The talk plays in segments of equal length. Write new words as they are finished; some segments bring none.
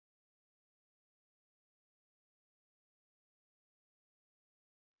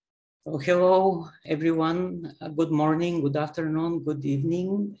So hello, everyone. Good morning, good afternoon, good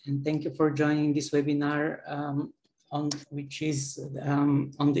evening, and thank you for joining this webinar which is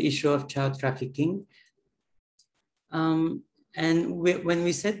on the issue of child trafficking. When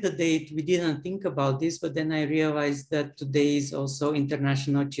we set the date, we didn't think about this, but then I realized that today is also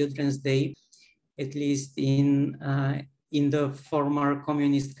International Children's Day, at least in the former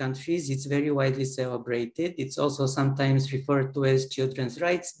communist countries. It's very widely celebrated. It's also sometimes referred to as Children's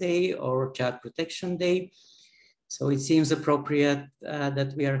Rights Day or Child Protection Day. So it seems appropriate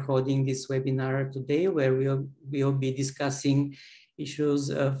that we are holding this webinar today, where we'll be discussing issues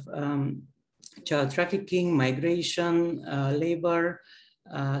of child trafficking, migration, labor,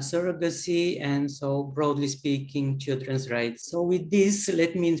 surrogacy, and so broadly speaking, children's rights. So with this,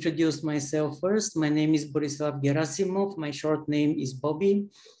 let me introduce myself first. My name is Borislav Gerasimov. My short name is Bobby,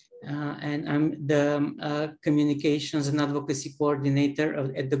 and I'm the Communications and Advocacy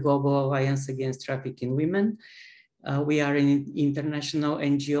Coordinator at the Global Alliance Against Trafficking Women. We are an international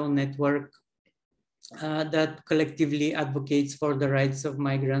NGO network that collectively advocates for the rights of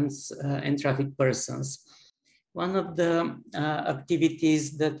migrants and trafficked persons. One of the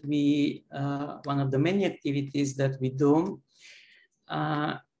activities that one of the many activities that we do,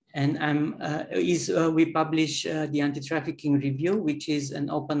 we publish the Anti-Trafficking Review, which is an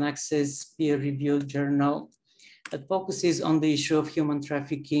open access peer-reviewed journal that focuses on the issue of human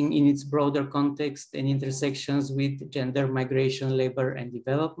trafficking in its broader context and intersections with gender, migration, labor, and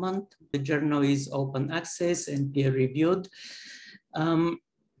development. The journal is open access and peer-reviewed.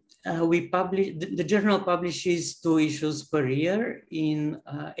 The journal publishes 2 issues per year in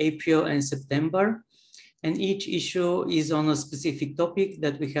April and September, and each issue is on a specific topic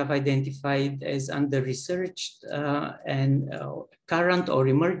that we have identified as under-researched and current or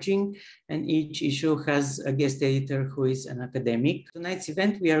emerging, and each issue has a guest editor who is an academic. Tonight's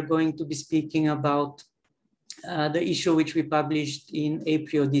event, we are going to be speaking about the issue which we published in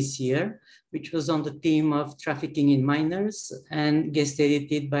April this year, which was on the theme of trafficking in minors and guest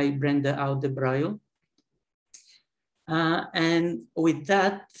edited by Brenda Aldebraio. And with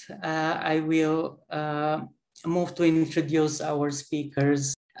that, I will move to introduce our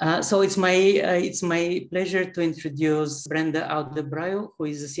speakers. So it's my pleasure to introduce Brenda Aldebraio, who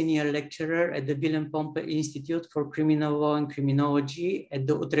is a senior lecturer at the Willem Pompe Institute for Criminal Law and Criminology at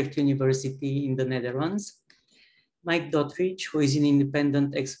the Utrecht University in the Netherlands. Mike Doddridge, who is an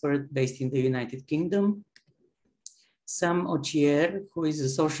independent expert based in the United Kingdom. Sam Ochier, who is a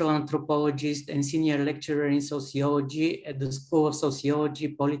social anthropologist and senior lecturer in sociology at the School of Sociology,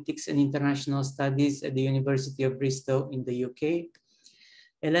 Politics and International Studies at the University of Bristol in the UK.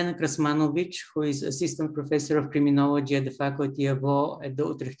 Elena Krasmanovic, who is assistant professor of criminology at the Faculty of Law at the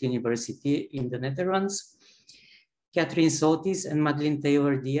Utrecht University in the Netherlands. Catherine Soltis and Madeleine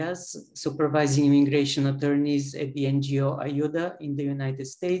Taylor-Diaz, supervising immigration attorneys at the NGO Ayuda in the United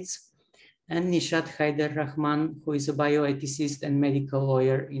States, and Nishat Haider Rahman, who is a bioethicist and medical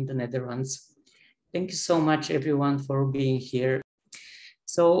lawyer in the Netherlands. Thank you so much, everyone, for being here.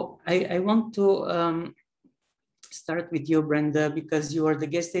 So I want to start with you, Brenda, because you are the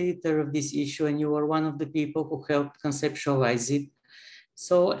guest editor of this issue and you are one of the people who helped conceptualize it.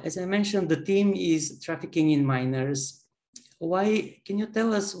 So as I mentioned, the theme is trafficking in minors. Can you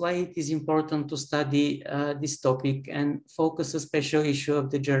tell us why it is important to study this topic and focus a special issue of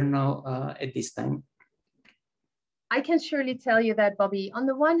the journal at this time? I can surely tell you that, Bobby. On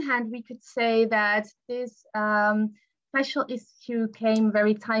the one hand, we could say that this special issue came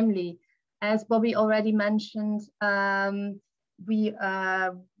very timely. As Bobby already mentioned,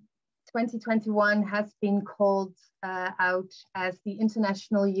 2021 has been called out as the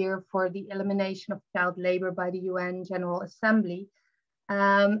International Year for the Elimination of Child Labor by the UN General Assembly.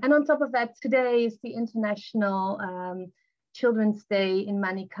 And on top of that, today is the International Children's Day in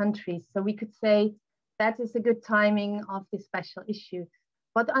many countries. So we could say that is a good timing of this special issue.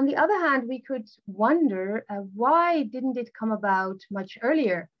 But on the other hand, we could wonder why didn't it come about much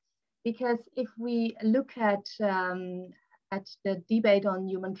earlier? Because if we look at the debate on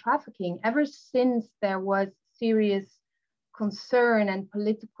human trafficking, ever since there was serious concern and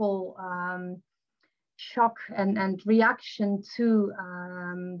political shock and reaction to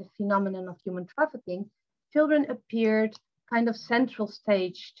the phenomenon of human trafficking, children appeared kind of central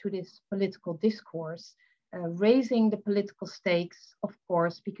stage to this political discourse, raising the political stakes, of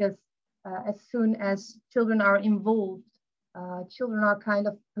course, because as soon as children are involved, children are kind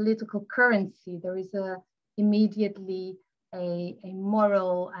of political currency. There is immediately a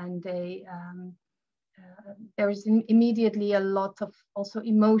moral and there is immediately a lot of also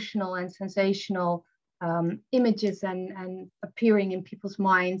emotional and sensational images and appearing in people's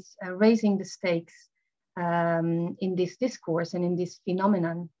minds, raising the stakes in this discourse and in this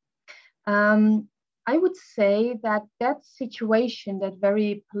phenomenon. I would say that that situation, that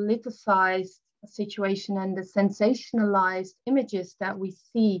very politicized situation and the sensationalized images that we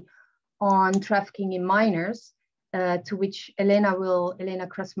see on trafficking in minors, to which Elena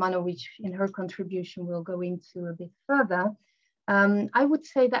Krasmanovic in her contribution will go into a bit further, I would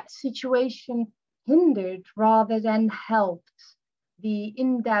say that situation hindered rather than helped the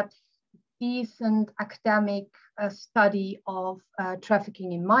in-depth, decent academic study of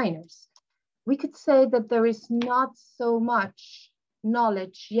trafficking in minors. We could say that there is not so much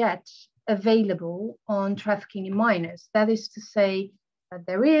knowledge yet available on trafficking in minors. That is to say that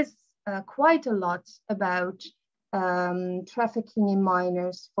there is quite a lot about trafficking in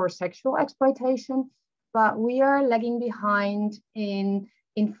minors for sexual exploitation, but we are lagging behind in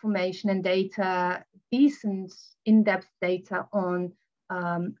information and data, decent in-depth data on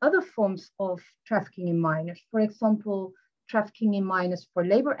other forms of trafficking in minors. For example, trafficking in minors for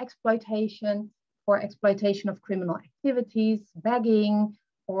labor exploitation, for exploitation of criminal activities, begging,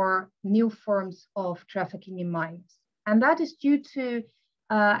 or new forms of trafficking in minors. And that is due to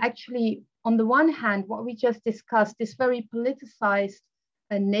actually, on the one hand, what we just discussed, this very politicized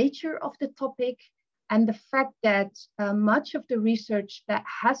nature of the topic, and the fact that much of the research that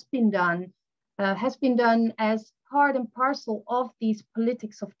has been done as part and parcel of these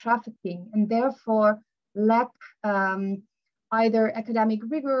politics of trafficking, and therefore lack either academic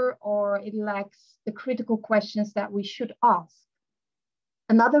rigor or it lacks the critical questions that we should ask.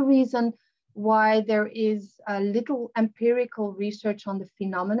 Another reason why there is little empirical research on the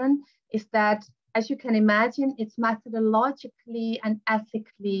phenomenon is that, as you can imagine, it's methodologically and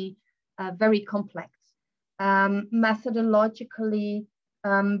ethically very complex. Methodologically,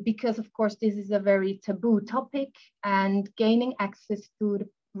 because of course this is a very taboo topic, and gaining access to the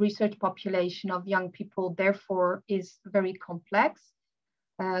research population of young people therefore is very complex.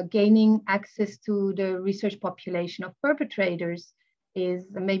 Gaining access to the research population of perpetrators is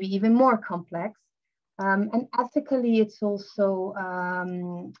maybe even more complex. And ethically, it's also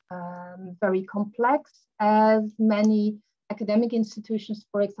very complex, as many academic institutions,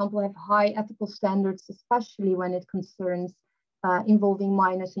 for example, have high ethical standards, especially when it concerns involving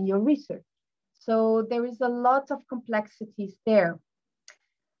minors in your research. So there is a lot of complexities there.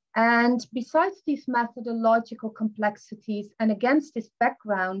 And besides these methodological complexities, and against this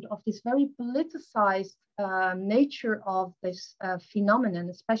background of this very politicized nature of this phenomenon,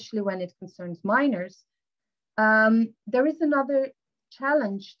 especially when it concerns minors, there is another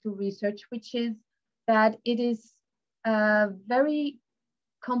challenge to research, which is that it is very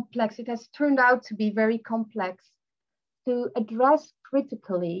complex. It has turned out to be very complex to address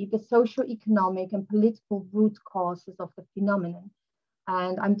critically the socio-economic and political root causes of the phenomenon.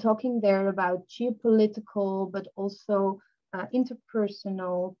 And I'm talking there about geopolitical, but also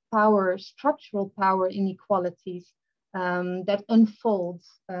interpersonal power, structural power inequalities that unfolds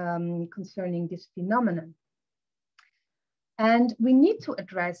concerning this phenomenon. And we need to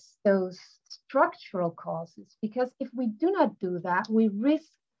address those structural causes, because if we do not do that, we risk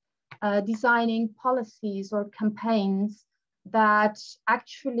designing policies or campaigns that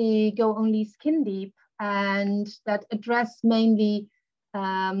actually go only skin deep and that address mainly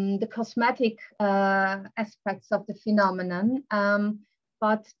the cosmetic aspects of the phenomenon,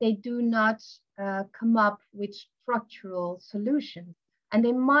 but they do not come up with structural solutions. And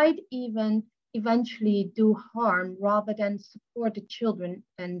they might even eventually do harm rather than support the children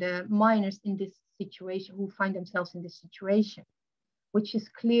and the minors in this situation, who find themselves in this situation, which is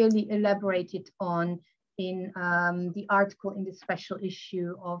clearly elaborated on in the article in the special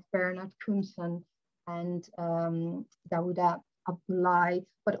issue of Bernard Koomson and Daouda Abdullahi,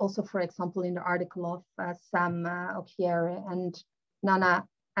 but also, for example, in the article of Sam Okiere and Nana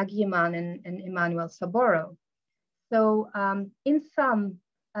Agyeman and Emmanuel Saboro. So in sum,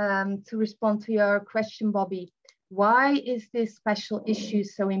 to respond to your question, Bobby, why is this special issue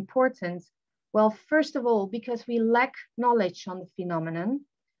so important? Well, first of all, because we lack knowledge on the phenomenon,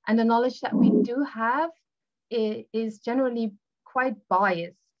 and the knowledge that we do have is generally quite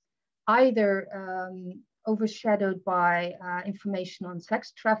biased, either overshadowed by information on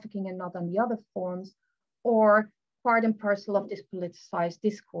sex trafficking and not on the other forms, or part and parcel of this politicized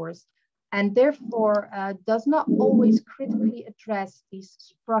discourse, and therefore does not always critically address these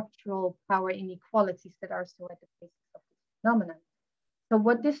structural power inequalities that are so at the basis of this phenomenon. So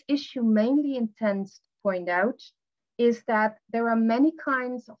what this issue mainly intends to point out is that there are many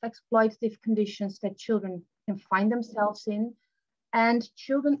kinds of exploitative conditions that children can find themselves in, and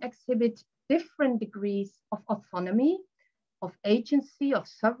children exhibit different degrees of autonomy, of agency, of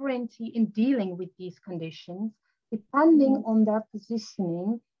sovereignty in dealing with these conditions, depending on their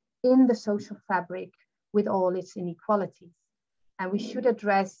positioning in the social fabric with all its inequalities. And we should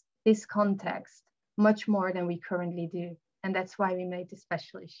address this context much more than we currently do. And that's why we made this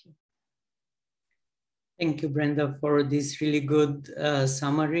special issue. Thank you, Brenda, for this really good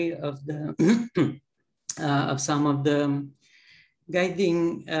summary of the of some of the guiding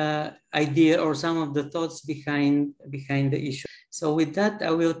idea or some of the thoughts behind the issue. So with that,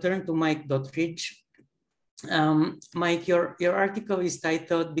 I will turn to Mike Dottridge. Mike, your article is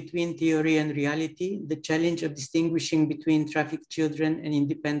titled "Between Theory and Reality: The Challenge of Distinguishing Between Trafficked Children and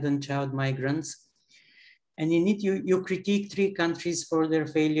Independent Child Migrants." And in it, you critique 3 countries for their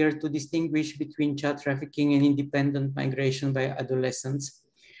failure to distinguish between child trafficking and independent migration by adolescents.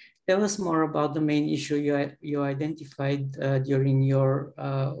 Tell us more about the main issue you identified during your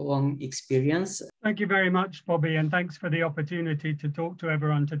long experience. Thank you very much, Bobby, and thanks for the opportunity to talk to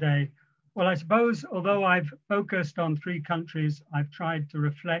everyone today. Well, I suppose, although I've focused on 3 countries, I've tried to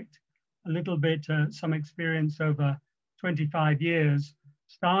reflect a little bit some experience over 25 years,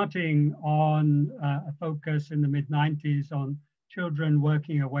 starting on a focus in the mid-90s on children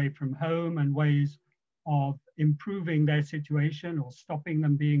working away from home and ways of improving their situation or stopping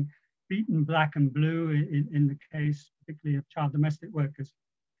them being beaten black and blue in the case, particularly of child domestic workers.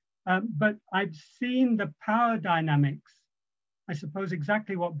 But I've seen the power dynamics, I suppose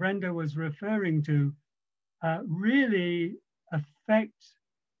exactly what Brenda was referring to, really affect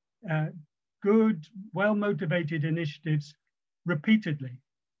good, well-motivated initiatives repeatedly.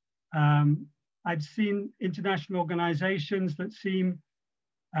 I've seen international organizations that seem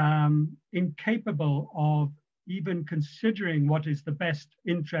incapable of even considering what is the best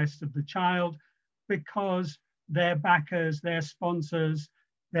interest of the child because their backers, their sponsors,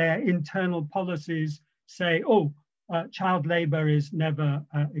 their internal policies say, oh, child labor is never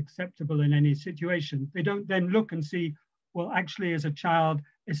acceptable in any situation. They don't then look and see, well, actually as a child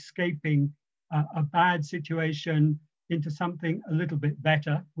escaping a bad situation into something a little bit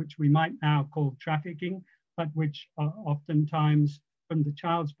better, which we might now call trafficking, but which oftentimes from the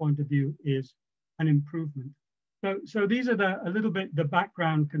child's point of view is an improvement. So these are a little bit the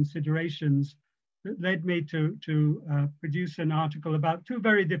background considerations that led me to produce an article about 2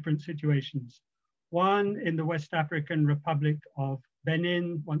 very different situations. One in the West African Republic of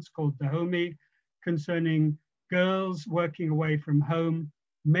Benin, once called Dahomey, concerning girls working away from home,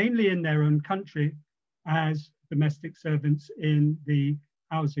 mainly in their own country, as domestic servants in the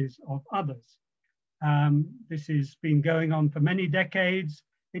houses of others. This has been going on for many decades.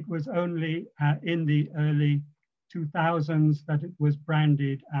 It was only in the early 2000s that it was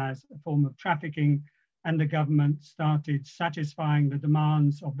branded as a form of trafficking, and the government started satisfying the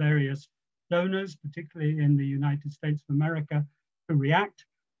demands of various donors, particularly in the United States of America, to react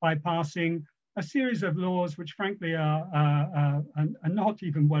by passing a series of laws which frankly are not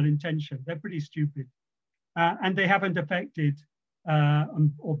even well-intentioned. They're pretty stupid. And they haven't affected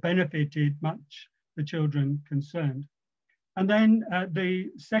or benefited much the children concerned. And then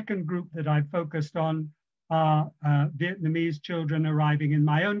the second group that I focused on are Vietnamese children arriving in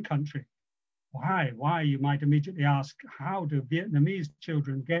my own country. Why, you might immediately ask, how do Vietnamese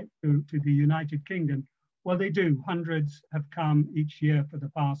children get to the United Kingdom? Well, they do. Hundreds have come each year for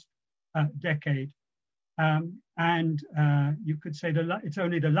the past decade. And you could say it's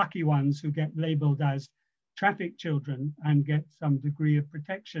only the lucky ones who get labeled as trafficked children and get some degree of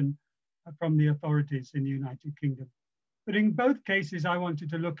protection from the authorities in the United Kingdom. But in both cases, I wanted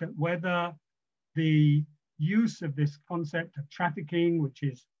to look at whether the use of this concept of trafficking, which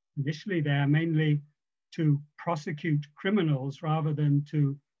is initially there mainly to prosecute criminals rather than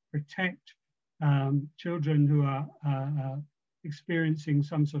to protect children who are experiencing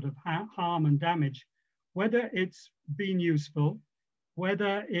some sort of harm and damage, whether it's been useful,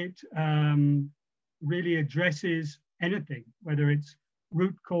 whether it really addresses anything, whether it's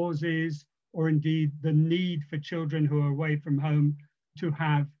root causes or indeed the need for children who are away from home to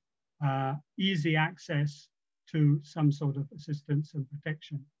have easy access to some sort of assistance and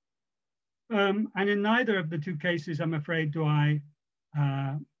protection. And in neither of the 2 cases, I'm afraid, do I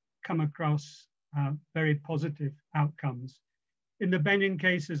come across very positive outcomes. In the Benin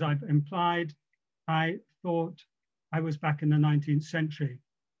case, as I've implied, I thought I was back in the 19th century.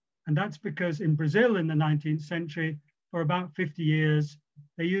 And that's because in Brazil in the 19th century, for about 50 years,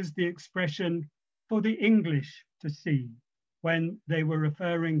 they used the expression for the English to see when they were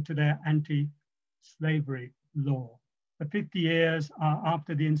referring to their anti-slavery law. For 50 years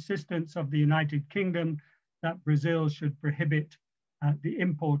after the insistence of the United Kingdom that Brazil should prohibit the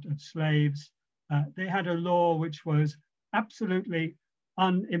import of slaves. They had a law which was absolutely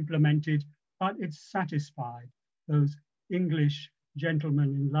unimplemented, but it satisfied those English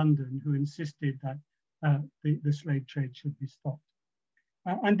gentlemen in London who insisted that the slave trade should be stopped.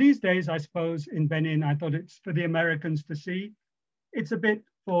 And these days, I suppose, in Benin, I thought it's for the Americans to see. It's a bit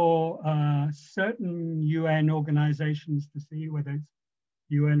for certain UN organizations to see, whether it's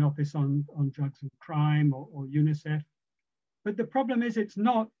UN Office on Drugs and Crime or UNICEF. But the problem is it's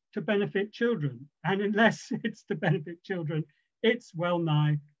not to benefit children. And unless it's to benefit children, it's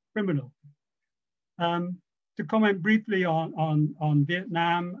well-nigh criminal. To comment briefly on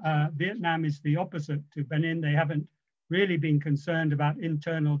Vietnam, Vietnam is the opposite to Benin. They haven't really been concerned about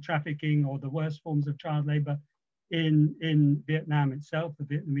internal trafficking or the worst forms of child labor in Vietnam itself. The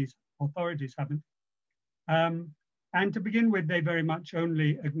Vietnamese authorities haven't. And to begin with, they very much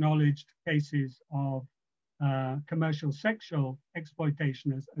only acknowledged cases of commercial sexual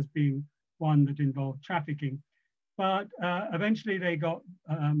exploitation as being one that involved trafficking. But eventually they got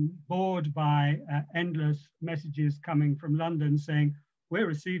bored by endless messages coming from London saying, we're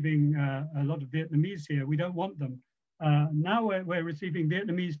receiving a lot of Vietnamese here, we don't want them. Now we're receiving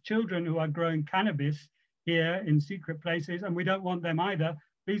Vietnamese children who are growing cannabis here in secret places, and we don't want them either.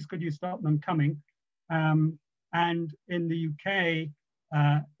 Please, could you stop them coming? And in the UK,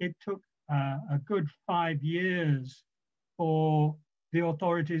 it took a good 5 years for the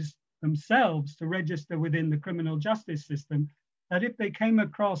authorities themselves to register within the criminal justice system that if they came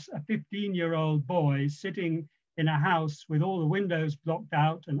across a 15-year-old boy sitting in a house with all the windows blocked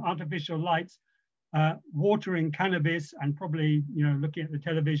out and artificial lights, watering cannabis and probably, you know, looking at the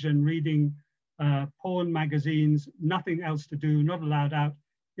television, reading porn magazines, nothing else to do, not allowed out,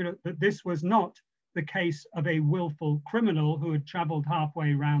 you know, that this was not the case of a willful criminal who had traveled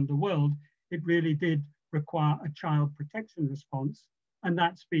halfway around the world. It really did require a child protection response, and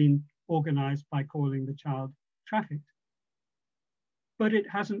that's been organized by calling the child trafficked. But it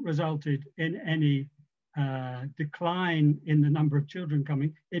hasn't resulted in any decline in the number of children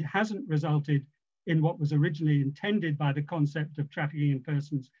coming. It hasn't resulted in what was originally intended by the concept of trafficking in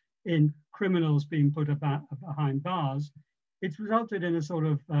persons in criminals being put behind bars. It's resulted in a sort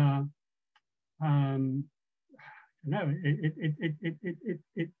of, no,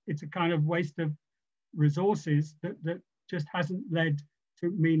 it's a kind of waste of resources that just hasn't led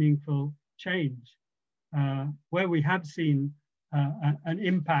to meaningful change. Where we have seen an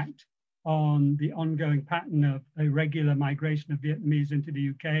impact on the ongoing pattern of irregular migration of Vietnamese into the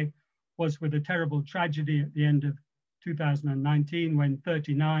UK was with a terrible tragedy at the end of 2019 when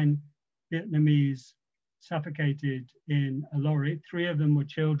 39 Vietnamese suffocated in a lorry. 3 of them were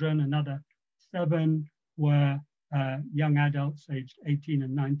children, another 7 were young adults aged 18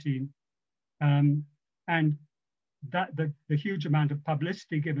 and 19. And that the huge amount of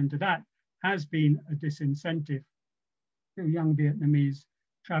publicity given to that has been a disincentive to young Vietnamese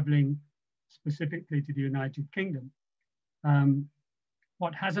traveling specifically to the United Kingdom.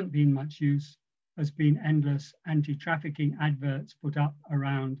 What hasn't been much use has been endless anti-trafficking adverts put up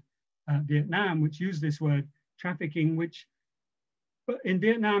around Vietnam, which use this word trafficking, which in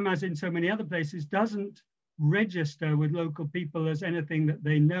Vietnam, as in so many other places, doesn't register with local people as anything that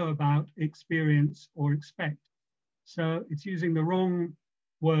they know about, experience, or expect. So it's using the wrong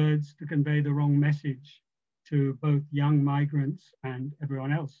words to convey the wrong message to both young migrants and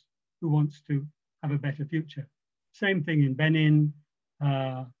everyone else who wants to have a better future. Same thing in Benin.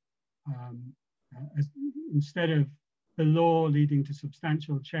 Instead of the law leading to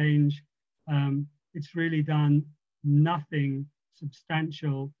substantial change, it's really done nothing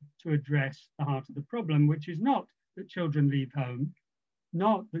substantial to address the heart of the problem, which is not that children leave home,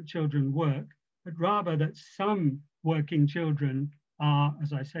 not that children work, but rather that some working children are,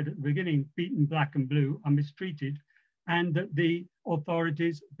 as I said at the beginning, beaten black and blue, are mistreated, and that the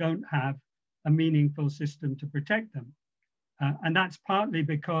authorities don't have a meaningful system to protect them. And that's partly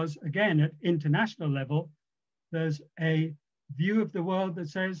because, again, at international level, there's a view of the world that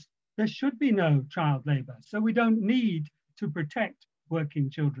says there should be no child labor. So we don't need to protect working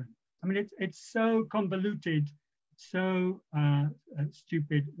children. I mean, it's so convoluted, so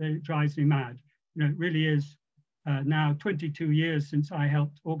stupid that it drives me mad. You know, it really is now 22 years since I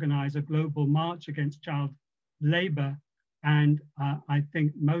helped organize a global march against child labor. And I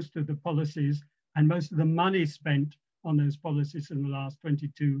think most of the policies and most of the money spent on those policies in the last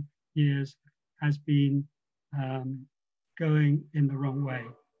 22 years has been going in the wrong way.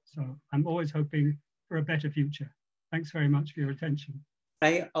 So I'm always hoping for a better future. Thanks very much for your attention.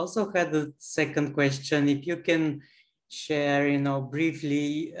 I also had a second question. If you can share,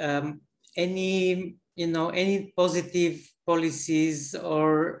 briefly, any any positive policies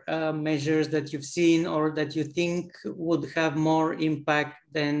or measures that you've seen or that you think would have more impact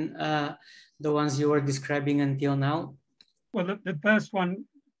than the ones you were describing until now? Well, the first one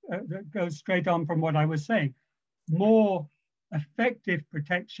that goes straight on from what I was saying. More effective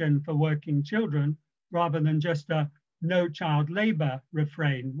protection for working children rather than just a no child labor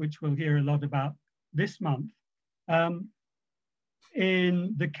refrain, which we'll hear a lot about this month.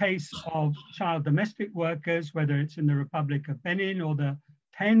 In the case of child domestic workers, whether it's in the Republic of Benin or the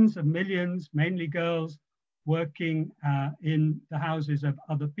tens of millions, mainly girls, working in the houses of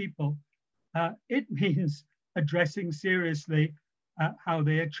other people, it means addressing seriously how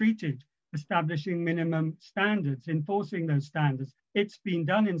they are treated, establishing minimum standards, enforcing those standards. It's been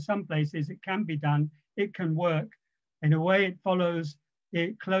done in some places, it can be done, it can work. In a way, it follows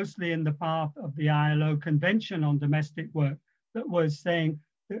it closely in the path of the ILO Convention on Domestic Work that was saying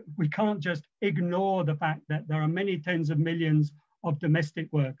that we can't just ignore the fact that there are many tens of millions of domestic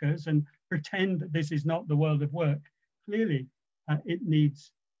workers and pretend that this is not the world of work. Clearly, it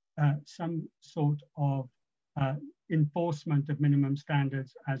needs some sort of enforcement of minimum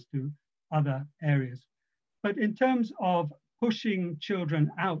standards as to other areas. But in terms of pushing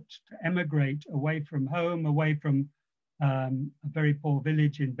children out to emigrate away from home, away from a very poor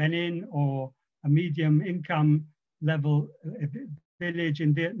village in Benin or a medium income level village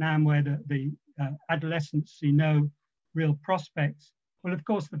in Vietnam where the adolescents see no real prospects. Well, of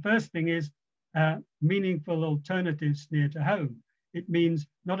course, the first thing is meaningful alternatives near to home. It means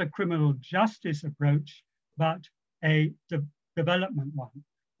not a criminal justice approach, but a development one.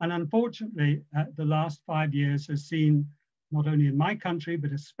 And unfortunately, the last 5 years has seen, not only in my country,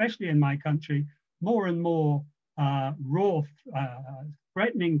 but especially in my country, more and more raw,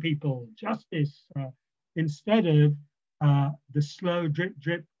 threatening people, justice, instead of the slow drip,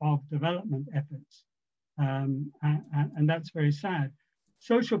 drip of development efforts. And that's very sad.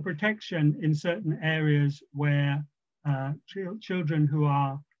 Social protection in certain areas where children who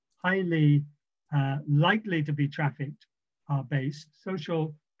are highly likely to be trafficked are based,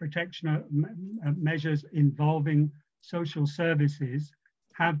 social protection measures involving social services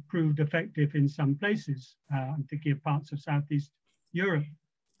have proved effective in some places. I'm thinking of parts of Southeast Europe.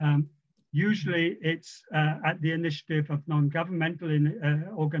 Usually it's at the initiative of non-governmental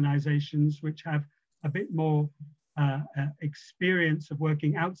organizations which have a bit more experience of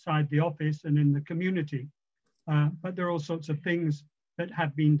working outside the office and in the community. But there are all sorts of things that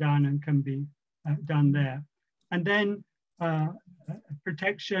have been done and can be done there. And then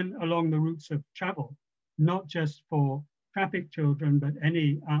protection along the routes of travel, not just for trafficked children, but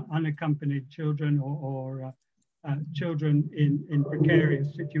any unaccompanied children or children in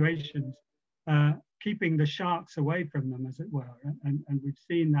precarious situations, keeping the sharks away from them, as it were. And we've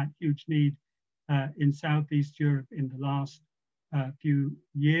seen that huge need in Southeast Europe in the last few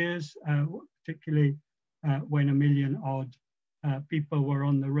years, particularly when 1 million odd people were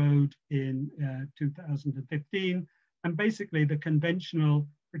on the road in 2015. And basically the conventional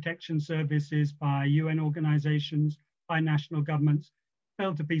protection services by UN organizations, by national governments,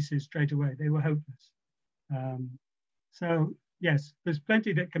 fell to pieces straight away. They were hopeless. So yes, there's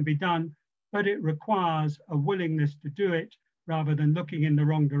plenty that can be done, but it requires a willingness to do it rather than looking in the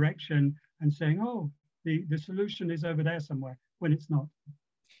wrong direction and saying, oh, the solution is over there somewhere, when it's not.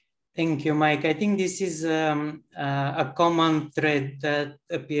 Thank you, Mike. I think this is a common thread that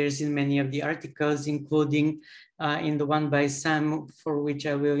appears in many of the articles, including in the one by Sam, for which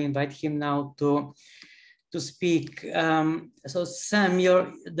I will invite him now to speak. So Sam,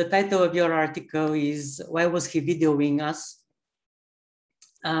 the title of your article is "Why Was He Videoing Us?"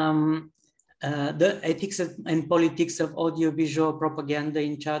 The ethics and politics of audiovisual propaganda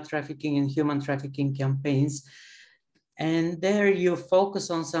in child trafficking and human trafficking campaigns. And there you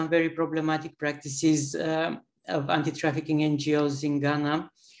focus on some very problematic practices of anti-trafficking NGOs in Ghana.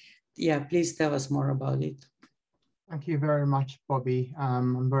 Yeah, please tell us more about it. Thank you very much, Bobby.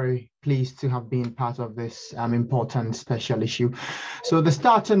 I'm very pleased to have been part of this important special issue. So the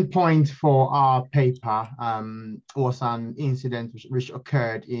starting point for our paper was an incident which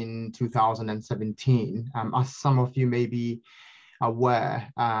occurred in 2017. As some of you may be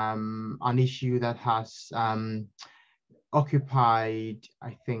aware, an issue that has occupied,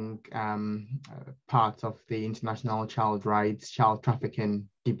 I think, part of the international child rights, child trafficking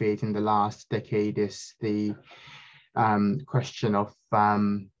debate in the last decade is the question of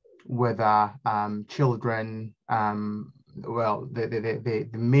whether children, well, the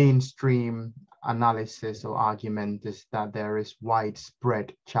mainstream analysis or argument is that there is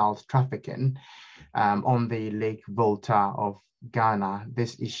widespread child trafficking on the Lake Volta of Ghana.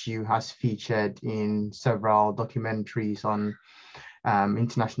 This issue has featured in several documentaries on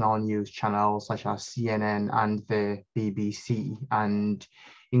international news channels such as CNN and the BBC. And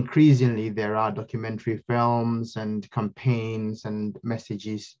increasingly, there are documentary films and campaigns and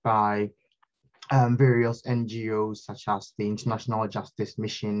messages by various NGOs such as the International Justice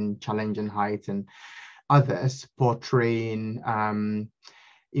Mission, Challenge and Height, and others portraying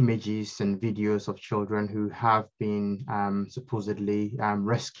images and videos of children who have been supposedly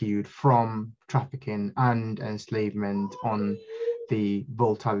rescued from trafficking and enslavement on the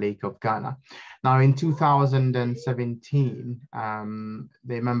Volta Lake of Ghana. Now, in 2017,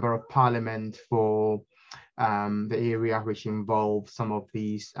 the Member of Parliament for the area which involves some of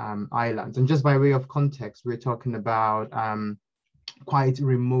these islands, and just by way of context, we're talking about quite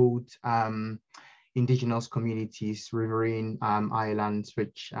remote indigenous communities, riverine islands,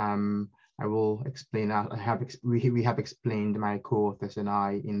 which I will explain. We have explained, my co-authors and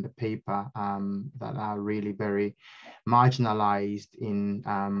I, in the paper, that are really very marginalized in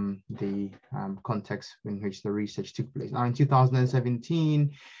the context in which the research took place. Now, in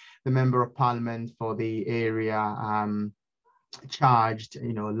 2017, the Member of Parliament for the area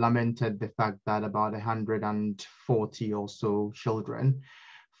lamented the fact that about 140 or so children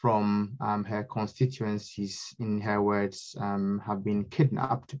from her constituencies, in her words, have been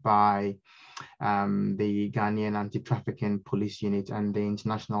kidnapped by the Ghanaian Anti-Trafficking Police Unit and the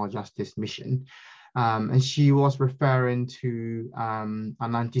International Justice Mission. And she was referring to an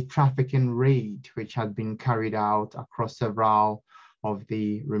anti-trafficking raid which had been carried out across several of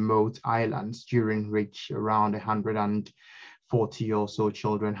the remote islands, during which around 140 or so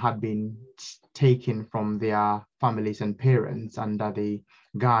children had been taken from their families and parents under the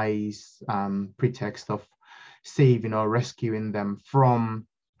guise, pretext of saving or rescuing them from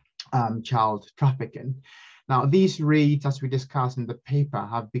child trafficking. Now, these raids, as we discussed in the paper,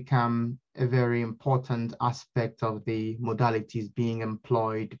 have become a very important aspect of the modalities being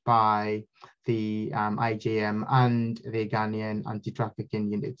employed by the IJM and the Ghanaian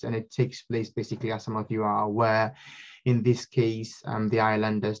anti-trafficking units. And it takes place basically, as some of you are aware. In this case, the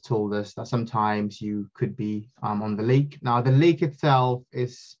islanders told us that sometimes you could be on the lake. Now, the lake itself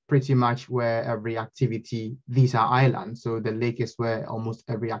is pretty much where every activity, these are islands, so the lake is where almost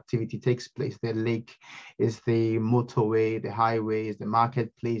every activity takes place. The lake is the motorway, the highways, the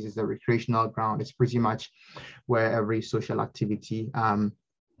marketplace, is the recreational ground. It's pretty much where every social activity on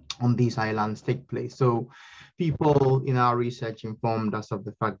these islands take place. So people in our research informed us of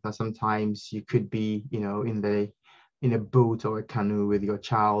the fact that sometimes you could be, in a boat or a canoe with your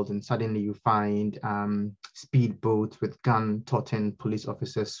child, and suddenly you find speedboats with gun-toting police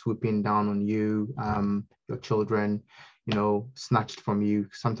officers swooping down on you, your children, snatched from you,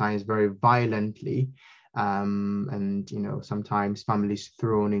 sometimes very violently, and sometimes families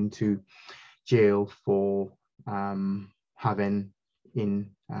thrown into jail for having, in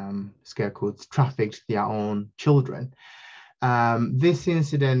scare quotes, trafficked their own children. This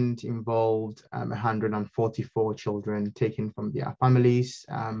incident involved 144 children taken from their families,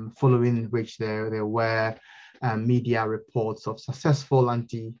 following which there were media reports of successful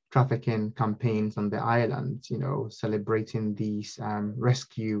anti-trafficking campaigns on the island, celebrating these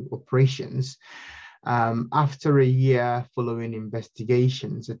rescue operations. After a year following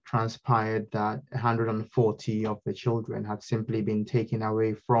investigations, it transpired that 140 of the children had simply been taken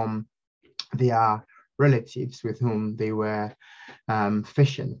away from their relatives with whom they were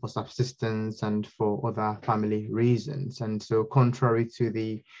fishing for subsistence and for other family reasons. And so, contrary to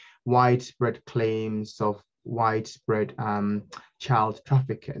the widespread claims of widespread child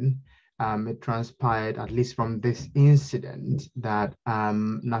trafficking, it transpired, at least from this incident, that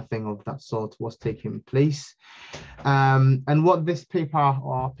nothing of that sort was taking place. And what this paper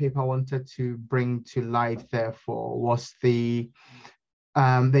wanted to bring to light, therefore, was the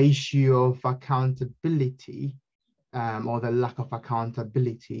issue of accountability, or the lack of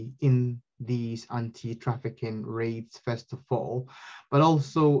accountability in these anti-trafficking raids, first of all, but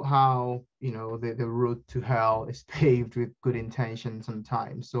also how the road to hell is paved with good intentions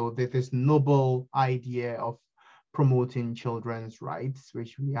sometimes. So this noble idea of promoting children's rights,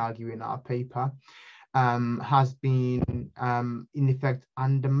 which we argue in our paper, has been in effect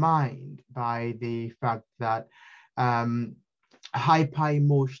undermined by the fact that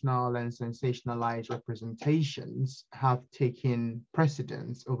hyper-emotional and sensationalized representations have taken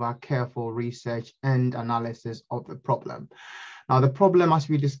precedence over careful research and analysis of the problem. Now, the problem, as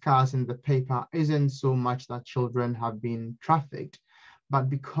we discuss in the paper, isn't so much that children have been trafficked, but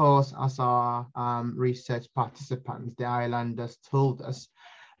because, as our research participants, the islanders, told us,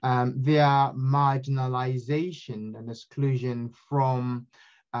 their marginalization and exclusion from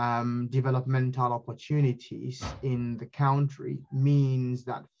developmental opportunities in the country means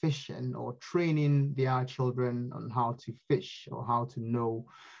that fishing or training their children on how to fish or how to know,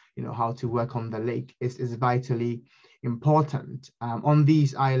 how to work on the lake is vitally important. On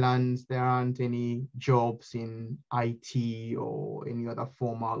these islands, there aren't any jobs in IT or any other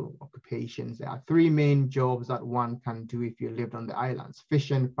formal occupations. There are three main jobs that one can do if you lived on the islands: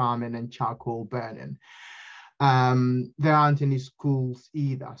 fishing, farming, and charcoal burning. There aren't any schools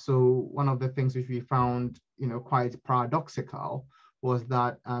either. So one of the things which we found, quite paradoxical was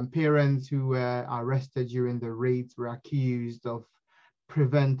that parents who were arrested during the raids were accused of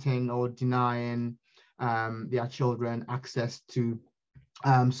preventing or denying their children access to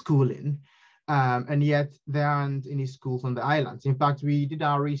schooling. And yet there aren't any schools on the islands. In fact, we did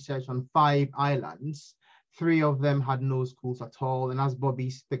our research on 5 islands. 3 of them had no schools at all. And as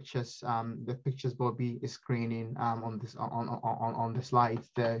Bobby's pictures, the pictures Bobby is screening on the slides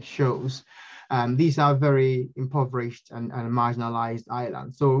there shows, these are very impoverished and marginalized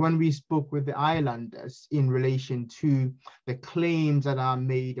islands. So when we spoke with the islanders in relation to the claims that are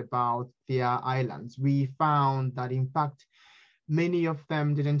made about their islands, we found that in fact, many of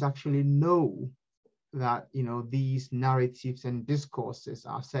them didn't actually know that these narratives and discourses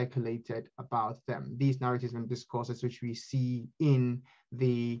are circulated about them. These narratives and discourses which we see in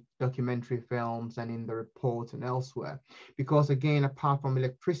the documentary films and in the report and elsewhere. Because again, apart from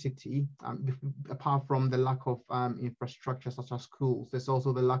electricity, apart from the lack of infrastructure such as schools, there's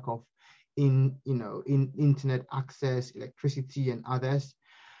also the lack of internet access, electricity, and others.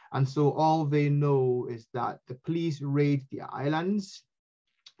 And so all they know is that the police raid the islands.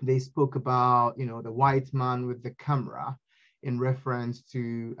 They spoke about, the white man with the camera in reference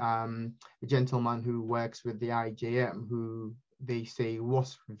to a gentleman who works with the IJM, who they say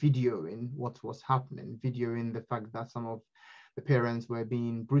was videoing what was happening, videoing the fact that some of the parents were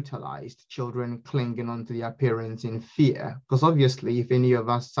being brutalized, children clinging onto their parents in fear. Because obviously, if any of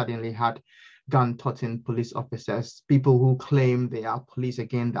us suddenly had gun-toting police officers, people who claim they are police,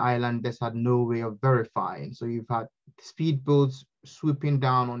 again, the islanders had no way of verifying. So you've had speedboats swooping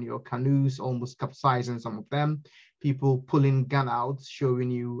down on your canoes, almost capsizing some of them, people pulling gun out, showing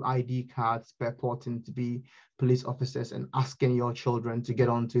you ID cards purporting to be police officers and asking your children to get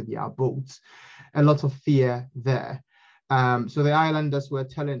onto their boats. A lot of fear there. So the islanders were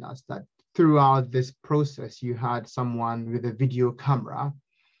telling us that throughout this process, you had someone with a video camera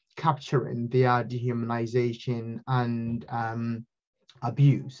capturing their dehumanization and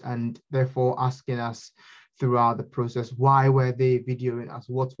abuse, and therefore asking us throughout the process, why were they videoing us?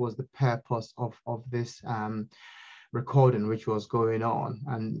 What was the purpose of this recording which was going on?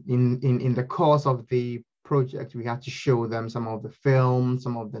 And in the course of the project, we had to show them some of the films,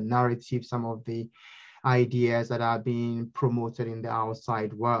 some of the narratives, some of the ideas that are being promoted in the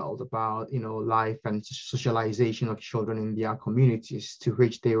outside world about, life and socialization of children in their communities, to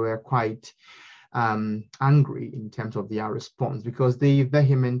which they were quite angry in terms of their response, because they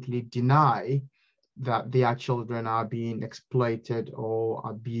vehemently deny that their children are being exploited or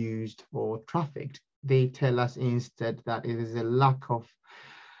abused or trafficked. They tell us instead that it is a lack of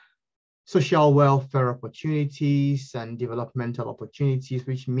social welfare opportunities and developmental opportunities,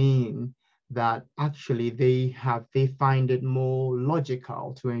 which mean that actually they find it more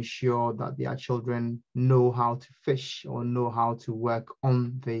logical to ensure that their children know how to fish or know how to work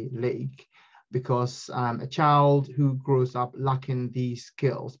on the lake, because a child who grows up lacking these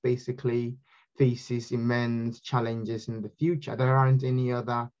skills basically faces immense challenges in the future. There aren't any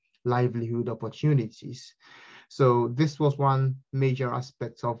other livelihood opportunities. So this was one major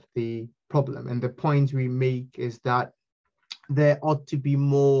aspect of the problem. And the point we make is that there ought to be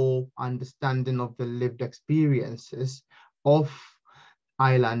more understanding of the lived experiences of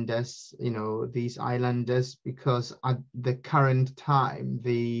islanders, these islanders, because at the current time,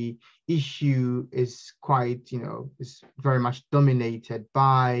 the issue is quite, is very much dominated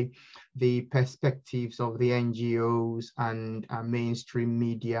by the perspectives of the NGOs and mainstream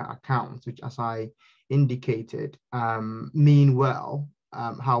media accounts, which, as I indicated, mean well.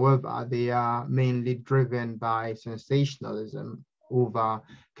 However, they are mainly driven by sensationalism over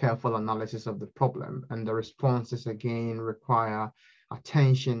careful analysis of the problem, and the responses again require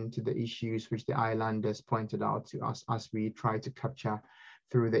attention to the issues which the islanders pointed out to us as we try to capture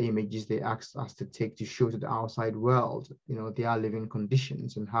through the images they asked us to take to show to the outside world, their living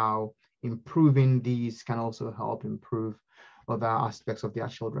conditions, and how improving these can also help improve other aspects of their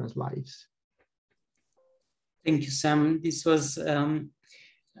children's lives. Thank you, Sam. This was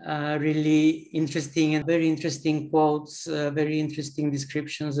really interesting and very interesting quotes, very interesting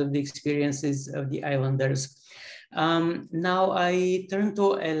descriptions of the experiences of the islanders. Now I turn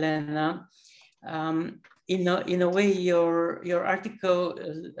to Elena. In a way, your article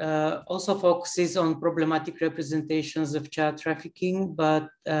also focuses on problematic representations of child trafficking, but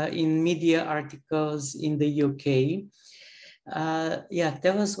in media articles in the UK. Yeah,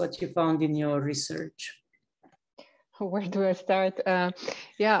 tell us what you found in your research. Where do I start?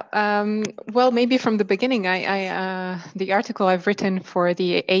 Well, maybe from the beginning, the article I've written for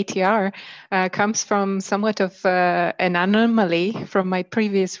the ATR comes from somewhat of an anomaly from my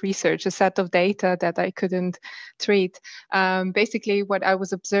previous research, a set of data that I couldn't treat. Basically, what I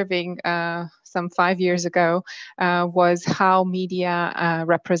was observing some 5 years ago was how media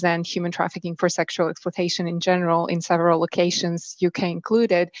represent human trafficking for sexual exploitation in general in several locations, UK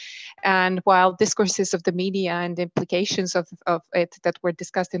included. And while discourses of the media and the implications of it that were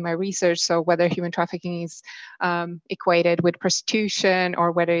discussed in my research, so whether human trafficking is equated with prostitution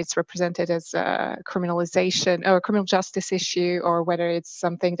or whether it's represented as a criminalization or a criminal justice issue, or whether it's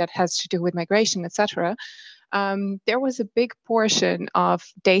something that has to do with migration, etc., there was a big portion of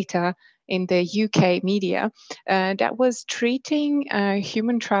data in the UK media that was treating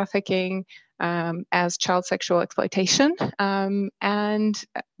human trafficking as child sexual exploitation. And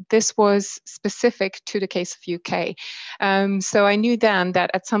this was specific to the case of UK. So I knew then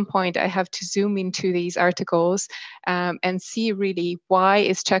that at some point I have to zoom into these articles and see really why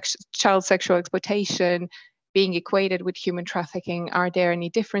is child sexual exploitation being equated with human trafficking. Are there any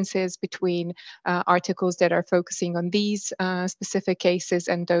differences between articles that are focusing on these specific cases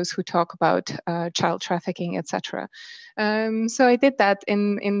and those who talk about child trafficking, etc.? So I did that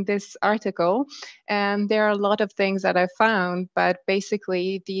in this article, and there are a lot of things that I found, but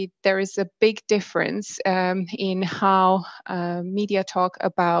basically there is a big difference in how media talk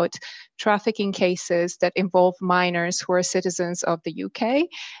about trafficking cases that involve minors who are citizens of the UK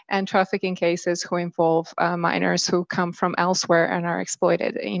and trafficking cases who involve minors who come from elsewhere and are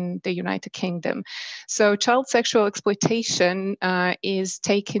exploited in the United Kingdom. So child sexual exploitation is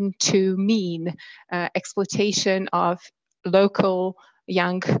taken to mean exploitation of local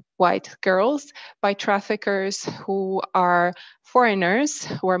young white girls by traffickers who are foreigners,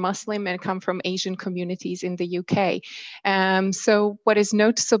 who are Muslim and come from Asian communities in the UK. So what is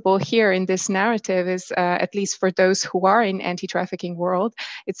noticeable here in this narrative is, at least for those who are in anti-trafficking world,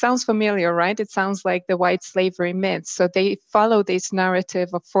 it sounds familiar, right? It sounds like the white slavery myth. So they follow this narrative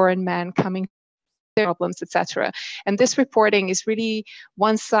of foreign men coming problems, etc. And this reporting is really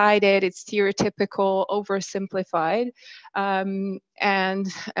one-sided, it's stereotypical, oversimplified, and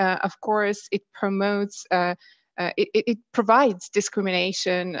of course it promotes it provides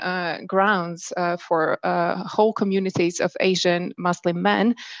discrimination grounds for whole communities of Asian Muslim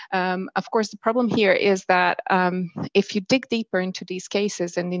men. Of course, the problem here is that if you dig deeper into these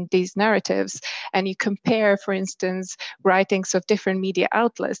cases and in these narratives, and you compare, for instance, writings of different media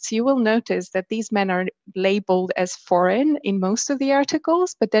outlets, you will notice that these men are labeled as foreign in most of the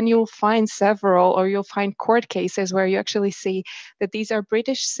articles, but then you'll find several, or you'll find court cases where you actually see that these are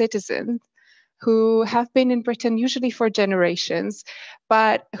British citizens who have been in Britain usually for generations,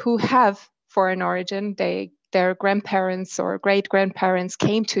 but who have foreign origin. Their grandparents or great-grandparents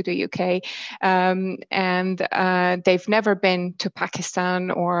came to the UK, and they've never been to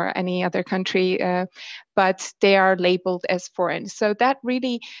Pakistan or any other country, but they are labeled as foreign. So that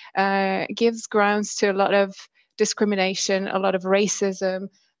really gives grounds to a lot of discrimination, a lot of racism,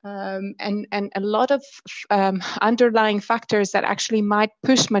 and a lot of underlying factors that actually might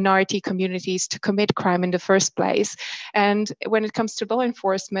push minority communities to commit crime in the first place. And when it comes to law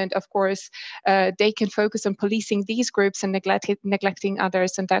enforcement, of course, they can focus on policing these groups and neglecting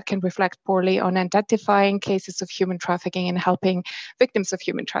others, and that can reflect poorly on identifying cases of human trafficking and helping victims of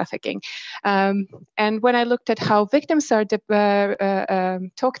human trafficking. And when I looked at how victims are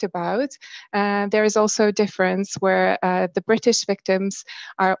talked about, there is also a difference where the British victims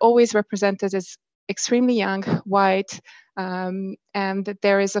are always represented as extremely young, white, and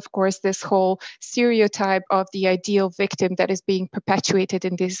there is, of course, this whole stereotype of the ideal victim that is being perpetuated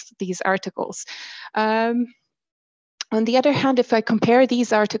in these articles. On the other hand, if I compare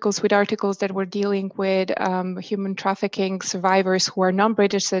these articles with articles that were dealing with human trafficking survivors who are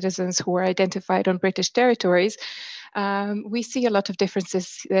non-British citizens who are identified on British territories, we see a lot of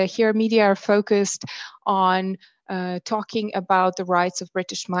differences. Here, media are focused on talking about the rights of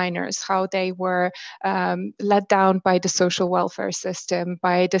British minors, how they were let down by the social welfare system,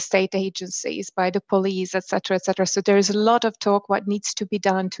 by the state agencies, by the police, etc., etc. So there's a lot of talk what needs to be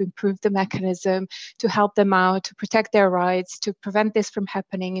done to improve the mechanism, to help them out, to protect their rights, to prevent this from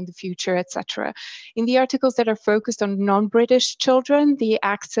happening in the future, etc. In the articles that are focused on non-British children, the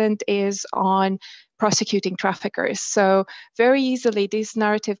accent is on prosecuting traffickers. So very easily, this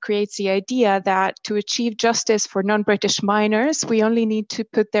narrative creates the idea that to achieve justice for non-British minors, we only need to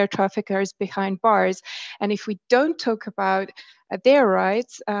put their traffickers behind bars. And if we don't talk about their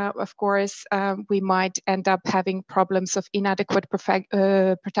rights, of course, we might end up having problems of inadequate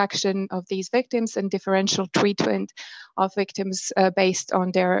protection of these victims and differential treatment of victims based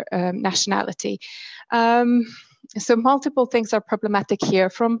on their nationality. So multiple things are problematic here,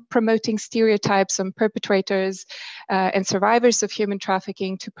 from promoting stereotypes on perpetrators and survivors of human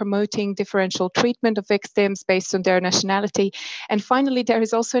trafficking to promoting differential treatment of victims based on their nationality. And finally, there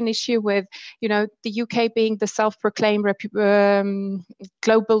is also an issue with, the UK being the self-proclaimed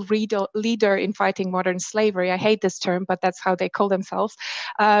global leader in fighting modern slavery. I hate this term, but that's how they call themselves.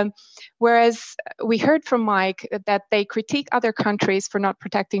 Whereas we heard from Mike that they critique other countries for not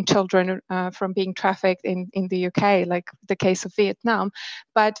protecting children from being trafficked in the UK, like the case of Vietnam.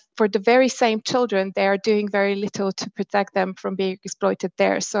 But for the very same children, they are doing very little to protect them from being exploited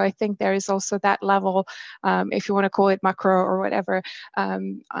there. So I think there is also that level, if you want to call it macro or whatever,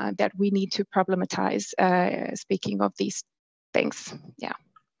 that we need to problematize, speaking of these things. Yeah.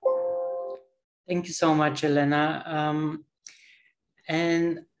 Thank you so much, Elena.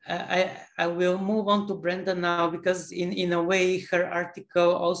 And I will move on to Brenda now, because in a way, her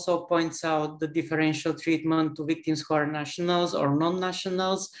article also points out the differential treatment to victims who are nationals or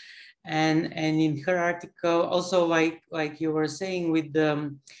non-nationals. And in her article, also like you were saying, with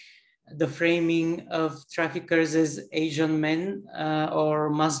the framing of traffickers as Asian men or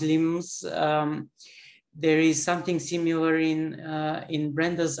Muslims, there is something similar in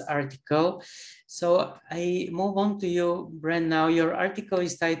Brenda's article. So I move on to you, Brenda. Now, your article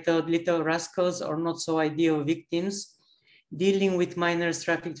is titled "Little Rascals or Not So Ideal Victims: Dealing with Minors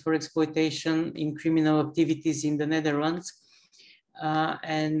Trafficked for Exploitation in Criminal Activities in the Netherlands."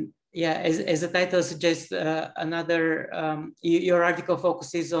 And yeah, as the title suggests, your article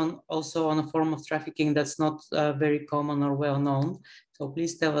focuses also on a form of trafficking that's not very common or well known. So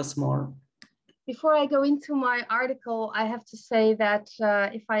please tell us more. Before I go into my article, I have to say that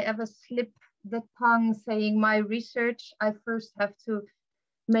if I ever slip the tongue saying my research, I first have to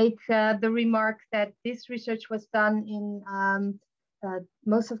make the remark that this research was done in,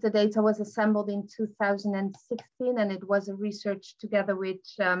 most of the data was assembled in 2016, and it was a research together with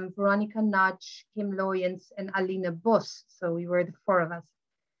Veronica Nudge, Kim Loyens, and Aline Bos. So we were the four of us.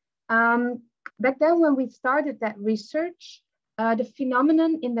 Back then when we started that research, the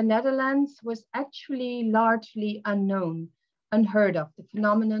phenomenon in the Netherlands was actually largely unknown, unheard of, the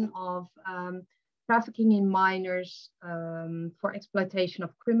phenomenon of trafficking in minors for exploitation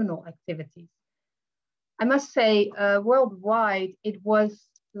of criminal activities. I must say, worldwide, it was,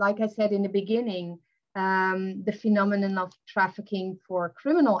 like I said in the beginning, the phenomenon of trafficking for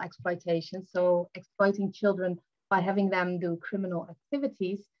criminal exploitation, so exploiting children by having them do criminal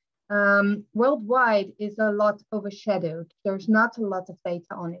activities, worldwide is a lot overshadowed. There's not a lot of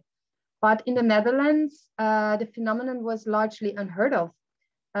data on it. But in the Netherlands, the phenomenon was largely unheard of.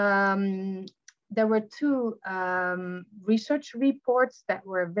 There were two research reports that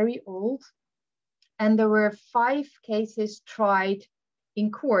were very old, and there were 5 cases tried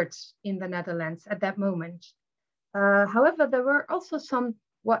in courts in the Netherlands at that moment. However, there were also some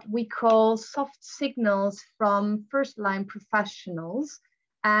what we call soft signals from first-line professionals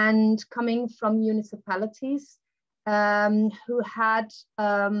and coming from municipalities who had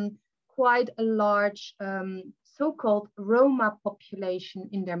quite a large so-called Roma population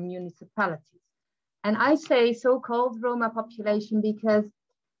in their municipalities. And I say so-called Roma population because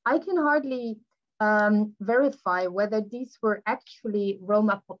I can hardly verify whether these were actually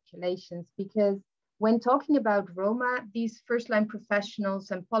Roma populations, because when talking about Roma, these first-line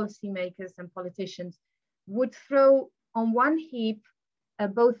professionals and policymakers and politicians would throw on one heap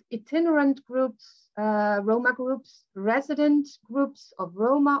both itinerant groups, Roma groups, resident groups of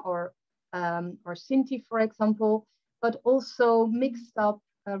Roma or Sinti, for example, but also mixed up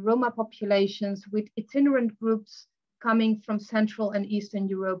Roma populations with itinerant groups coming from Central and Eastern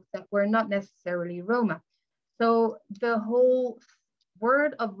Europe that were not necessarily Roma. So the whole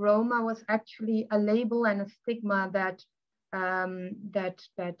word of Roma was actually a label and a stigma that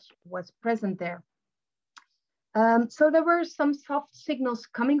was present there. So there were some soft signals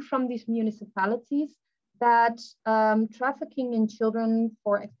coming from these municipalities, that trafficking in children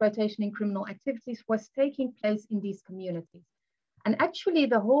for exploitation in criminal activities was taking place in these communities. And actually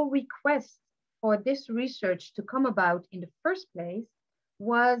the whole request for this research to come about in the first place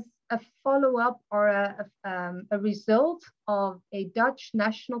was a follow-up or a result of a Dutch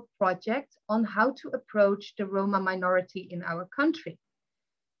national project on how to approach the Roma minority in our country.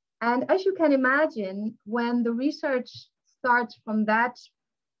 And as you can imagine, when the research starts from that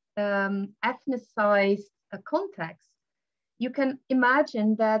ethnicized context, you can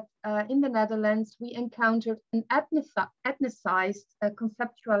imagine that in the Netherlands, we encountered an ethnicized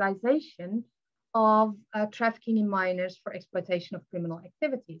conceptualization of trafficking in minors for exploitation of criminal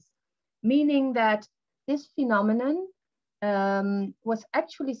activities, meaning that this phenomenon was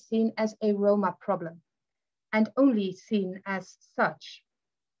actually seen as a Roma problem and only seen as such.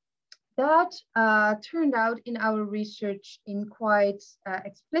 That turned out in our research in quite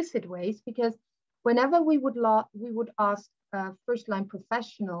explicit ways, because whenever we would ask first-line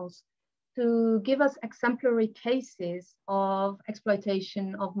professionals to give us exemplary cases of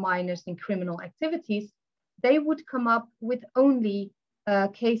exploitation of minors in criminal activities, they would come up with only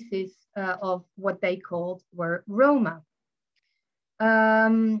cases of what they called were Roma.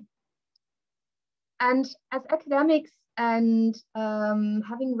 And as academics and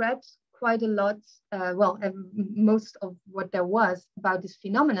having read quite a lot, most of what there was about this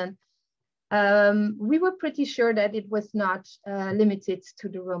phenomenon, we were pretty sure that it was not limited to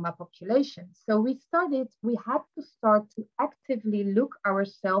the Roma population. So we had to start to actively look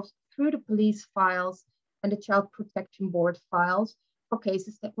ourselves through the police files and the Child Protection Board files for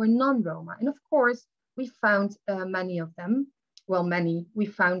cases that were non-Roma. And of course, we found many of them. Well, we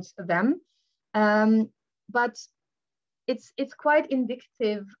found them. But it's quite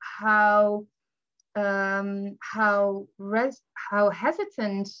indicative how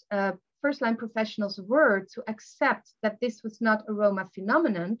hesitant first-line professionals were to accept that this was not a Roma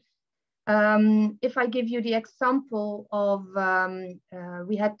phenomenon. If I give you the example of,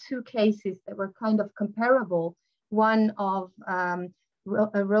 we had two cases that were kind of comparable. One of a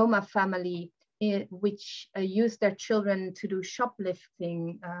Roma family which used their children to do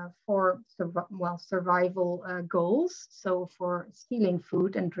shoplifting for survival goals, so for stealing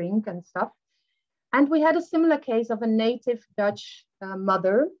food and drink and stuff. And we had a similar case of a native Dutch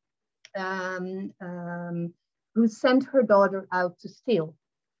mother who sent her daughter out to steal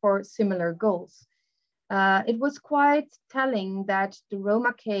for similar goals. It was quite telling that the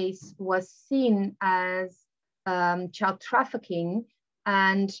Roma case was seen as child trafficking,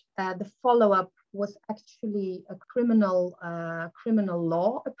 and the follow-up was actually a criminal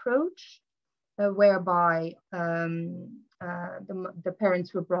law approach, whereby the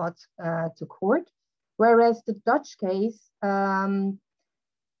parents were brought to court. Whereas the Dutch case,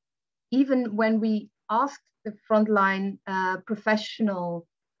 even when we asked the frontline professional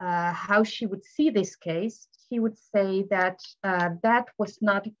how she would see this case, she would say that that was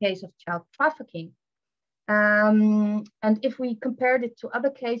not a case of child trafficking. And if we compared it to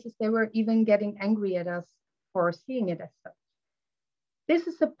other cases, they were even getting angry at us for seeing it as such. This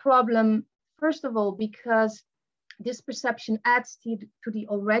is a problem, first of all, because this perception adds to the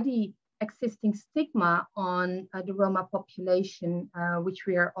already existing stigma on the Roma population, which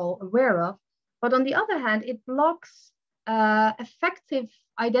we are all aware of. But on the other hand, it blocks effective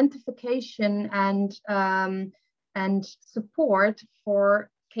identification and support for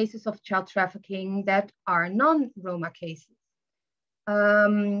cases of child trafficking that are non-Roma cases.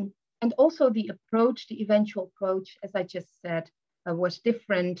 And also the eventual approach, as I just said, was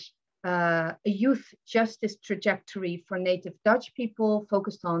different. A youth justice trajectory for native Dutch people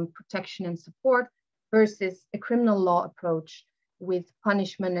focused on protection and support versus a criminal law approach with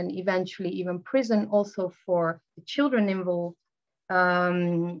punishment and eventually even prison also for the children involved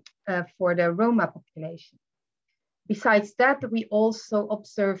for the Roma population. Besides that, we also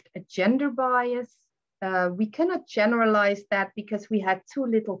observed a gender bias. We cannot generalize that because we had too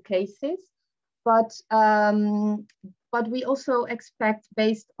little cases, but we also expect,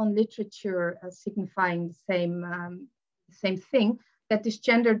 based on literature signifying the same thing, that this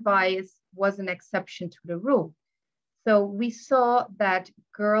gendered bias was an exception to the rule. So we saw that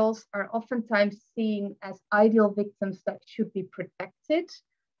girls are oftentimes seen as ideal victims that should be protected,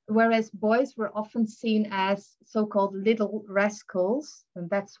 whereas boys were often seen as so-called little rascals, and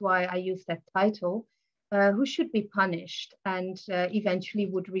that's why I use that title, who should be punished and eventually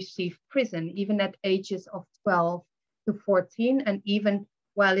would receive prison, even at ages of 12 to 14, and even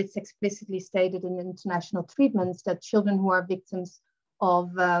while it's explicitly stated in international treatments that children who are victims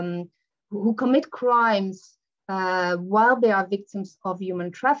of, who commit crimes while they are victims of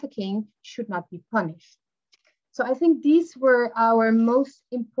human trafficking should not be punished. So I think these were our most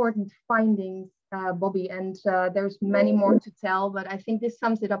important findings, Bobby, and there's many more to tell, but I think this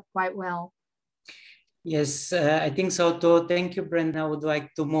sums it up quite well. Yes, I think so too. Thank you, Brenda. I would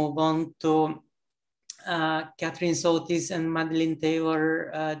like to move on to Catherine Sotis and Madeline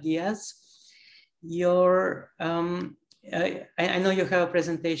Taylor Diaz. I know you have a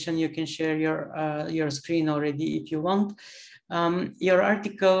presentation. You can share your screen already if you want. Your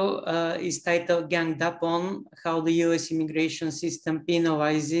article is titled "Ganged Up On: How the U.S. Immigration System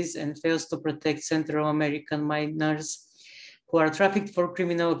Penalizes and Fails to Protect Central American Minors who are trafficked for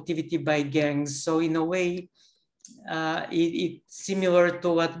criminal activity by gangs." So in a way, it's similar to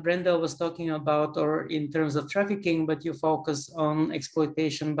what Brenda was talking about, or in terms of trafficking, but you focus on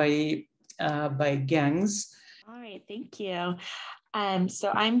exploitation by gangs. All right, thank you. So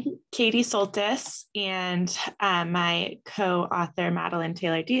I'm Katie Soltis, and my co-author Madeline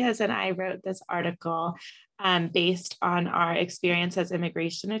Taylor Diaz and I wrote this article based on our experience as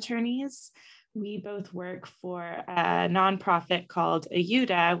immigration attorneys. We both work for a nonprofit called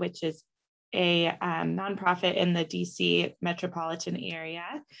AYUDA, which is a nonprofit in the DC metropolitan area.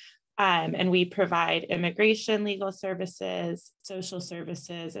 And we provide immigration legal services, social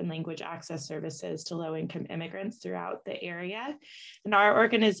services, and language access services to low-income immigrants throughout the area. And our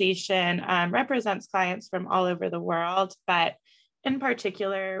organization represents clients from all over the world, but in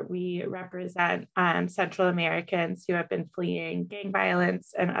particular, we represent Central Americans who have been fleeing gang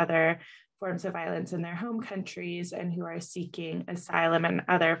violence and other forms of violence in their home countries and who are seeking asylum and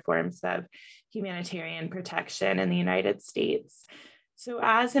other forms of humanitarian protection in the United States. So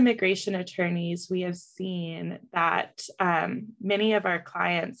as immigration attorneys, we have seen that many of our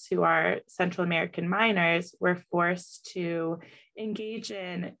clients who are Central American minors were forced to engage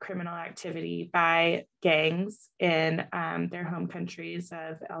in criminal activity by gangs in their home countries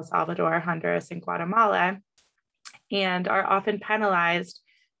of El Salvador, Honduras, and Guatemala, and are often penalized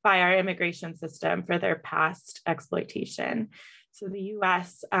by our immigration system for their past exploitation. So the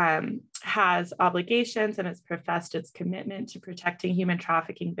US has obligations and has professed its commitment to protecting human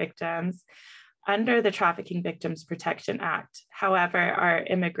trafficking victims under the Trafficking Victims Protection Act. However, our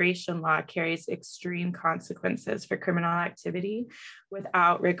immigration law carries extreme consequences for criminal activity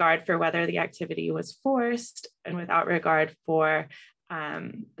without regard for whether the activity was forced and without regard for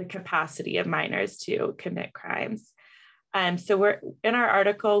the capacity of minors to commit crimes. So we're in our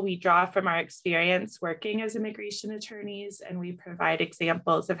article, we draw from our experience working as immigration attorneys, and we provide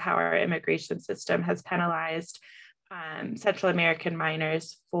examples of how our immigration system has penalized Central American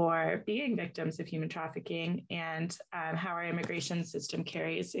minors for being victims of human trafficking, and how our immigration system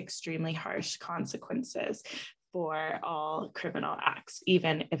carries extremely harsh consequences for all criminal acts,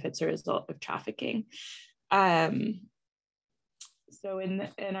 even if it's a result of trafficking. So in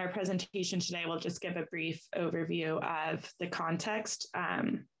our presentation today, we'll just give a brief overview of the context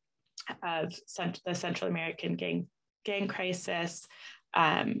of the Central American gang crisis.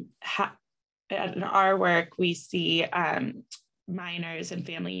 In our work, we see minors and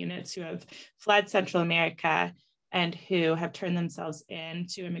family units who have fled Central America and who have turned themselves in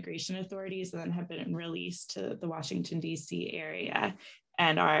to immigration authorities and then have been released to the Washington, DC area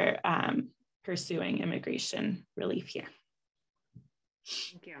and are pursuing immigration relief here.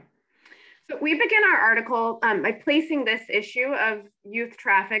 Thank you. So we begin our article by placing this issue of youth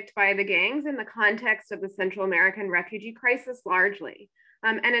trafficked by the gangs in the context of the Central American refugee crisis largely.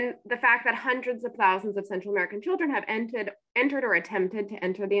 And in the fact that hundreds of thousands of Central American children have entered or attempted to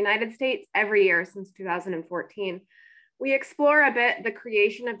enter the United States every year since 2014. We explore a bit the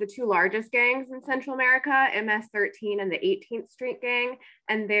creation of the two largest gangs in Central America, MS-13 and the 18th Street Gang,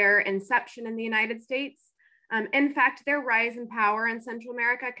 and their inception in the United States. In fact, their rise in power in Central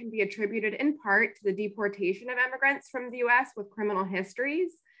America can be attributed in part to the deportation of immigrants from the US with criminal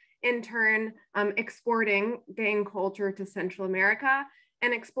histories, in turn exporting gang culture to Central America,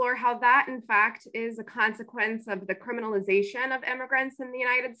 and explore how that in fact is a consequence of the criminalization of immigrants in the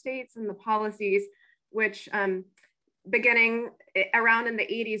United States and the policies which beginning around in the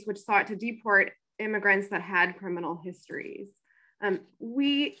 80s, which sought to deport immigrants that had criminal histories.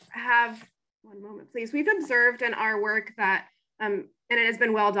 We have, one moment, please. We've observed in our work that, and it has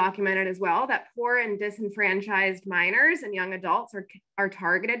been well documented as well, that poor and disenfranchised minors and young adults are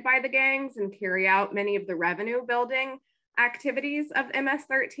targeted by the gangs and carry out many of the revenue building activities of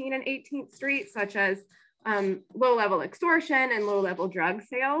MS-13 and 18th Street, such as low-level extortion and low-level drug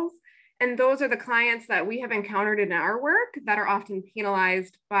sales. And those are the clients that we have encountered in our work that are often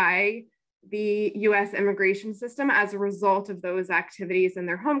penalized by the US immigration system as a result of those activities in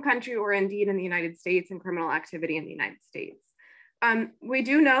their home country or indeed in the United States and criminal activity in the United States. We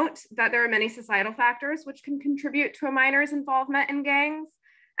do note that there are many societal factors which can contribute to a minor's involvement in gangs,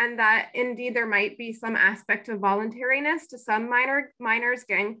 and that indeed there might be some aspect of voluntariness to some minors'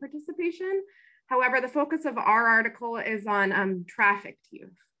 gang participation. However, the focus of our article is on trafficked youth.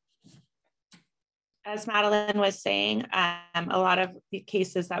 As Madeline was saying, a lot of the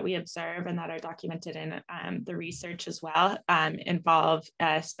cases that we observe and that are documented in the research as well involve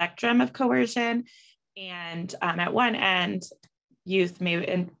a spectrum of coercion. And at one end, youth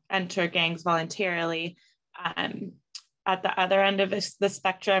may enter gangs voluntarily. At the other end of the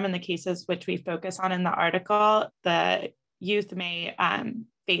spectrum, in the cases which we focus on in the article, the youth may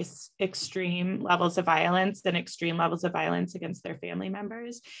face extreme levels of violence and extreme levels of violence against their family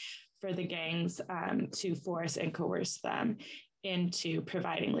members for the gangs to force and coerce them into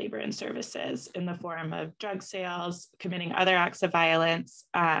providing labor and services in the form of drug sales, committing other acts of violence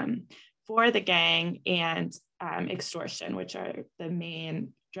for the gang, and extortion, which are the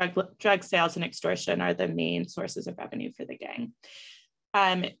main drug sales and extortion are the main sources of revenue for the gang.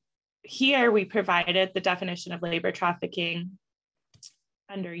 Here we provided the definition of labor trafficking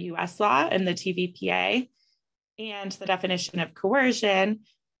under US law and the TVPA, and the definition of coercion.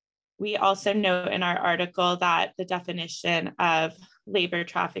 We also note in our article that the definition of labor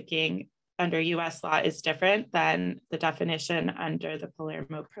trafficking under US law is different than the definition under the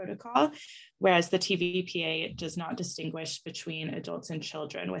Palermo Protocol, whereas the TVPA does not distinguish between adults and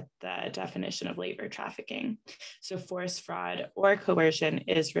children with the definition of labor trafficking. So force, fraud, or coercion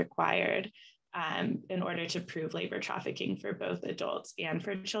is required in order to prove labor trafficking for both adults and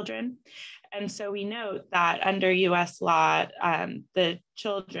for children. And so we note that under US law, the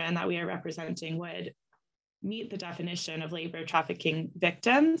children that we are representing would meet the definition of labor trafficking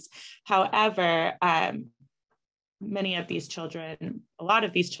victims. However, many of these children, a lot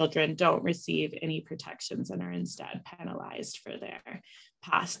of these children don't receive any protections and are instead penalized for their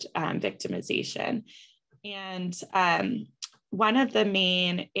past victimization. And one of the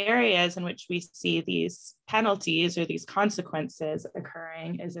main areas in which we see these penalties or these consequences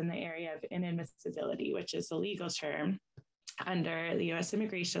occurring is in the area of inadmissibility, which is a legal term under the US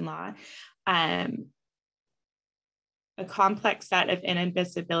immigration law. A complex set of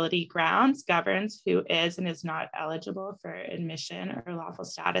inadmissibility grounds governs who is and is not eligible for admission or lawful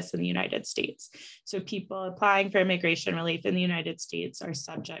status in the United States. So people applying for immigration relief in the United States are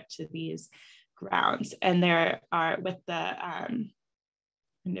subject to these grounds. And there are, with the,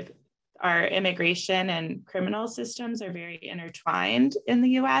 our immigration and criminal systems are very intertwined in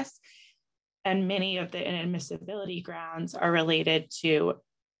the US, and many of the inadmissibility grounds are related to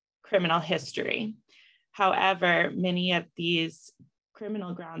criminal history. However, many of these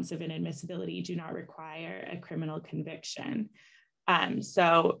criminal grounds of inadmissibility do not require a criminal conviction.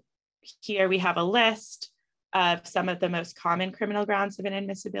 So here we have a list of some of the most common criminal grounds of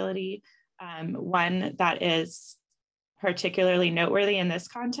inadmissibility. One that is particularly noteworthy in this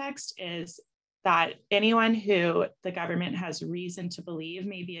context is that anyone who the government has reason to believe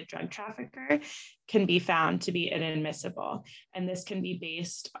may be a drug trafficker can be found to be inadmissible. And this can be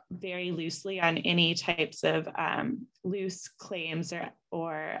based very loosely on any types of loose claims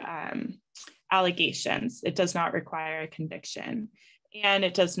or allegations. It does not require a conviction. And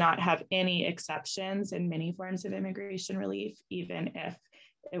it does not have any exceptions in many forms of immigration relief, even if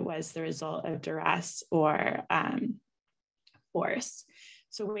it was the result of duress or force.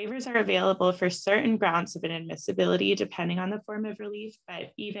 So waivers are available for certain grounds of inadmissibility depending on the form of relief,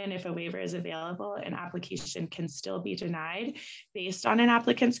 but even if a waiver is available, an application can still be denied based on an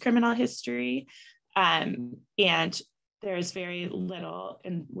applicant's criminal history. And there's very little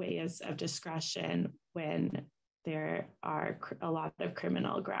in ways of discretion when there are a lot of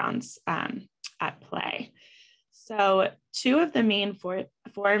criminal grounds at play. So two of the main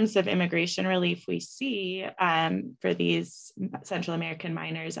forms of immigration relief we see for these Central American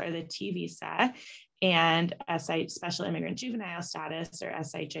minors are the T visa and Special Immigrant Juvenile Status, or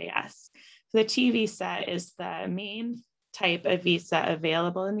SIJS. The T visa is the main type of visa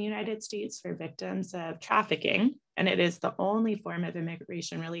available in the United States for victims of trafficking, and it is the only form of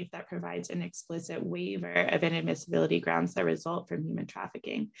immigration relief that provides an explicit waiver of inadmissibility grounds that result from human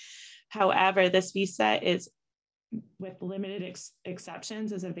trafficking. However, this visa is, with limited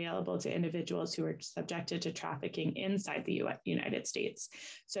exceptions, is available to individuals who are subjected to trafficking inside the United States.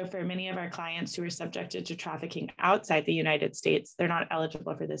 So for many of our clients who are subjected to trafficking outside the United States, they're not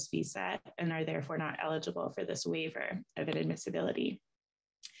eligible for this visa and are therefore not eligible for this waiver of inadmissibility.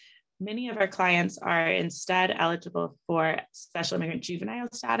 Many of our clients are instead eligible for Special Immigrant Juvenile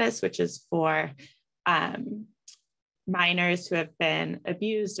Status, which is for minors who have been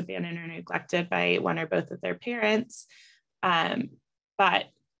abused, abandoned, or neglected by one or both of their parents. But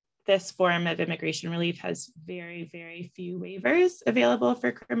this form of immigration relief has very, very few waivers available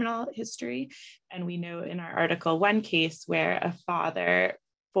for criminal history. And we know in our article one case where a father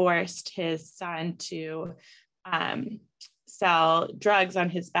forced his son to sell drugs on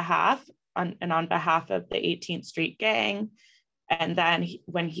his behalf on behalf of the 18th Street Gang. And then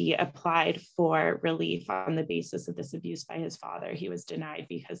when he applied for relief on the basis of this abuse by his father, he was denied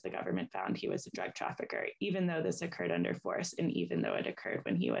because the government found he was a drug trafficker, even though this occurred under force and even though it occurred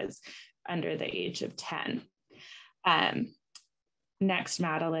when he was under the age of 10. Next,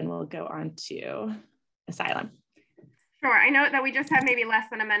 Madeline will go on to asylum. Sure, I know that we just have maybe less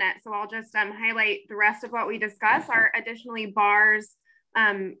than a minute, so I'll just highlight the rest of what we discuss are additionally bars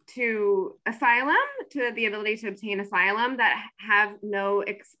to asylum, to the ability to obtain asylum that have no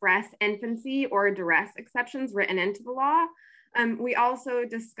express infancy or duress exceptions written into the law. We also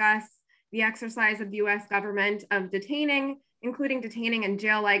discuss the exercise of the US government of detaining, including detaining in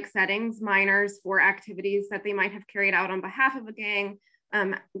jail-like settings, minors for activities that they might have carried out on behalf of a gang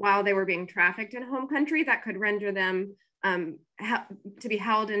while they were being trafficked in home country that could render them to be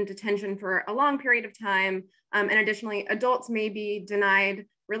held in detention for a long period of time. And additionally, adults may be denied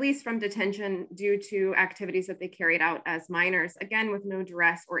release from detention due to activities that they carried out as minors, again, with no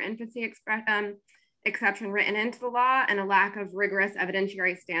duress or infancy exception written into the law and a lack of rigorous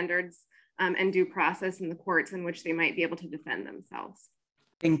evidentiary standards and due process in the courts in which they might be able to defend themselves.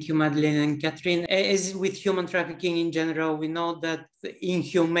 Thank you, Madeleine and Catherine. As with human trafficking in general, we know that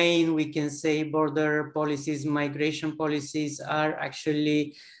inhumane, we can say, border policies, migration policies are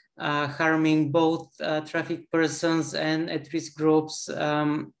actually harming both trafficked persons and at-risk groups.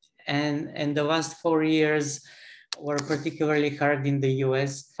 And the last 4 years were particularly hard in the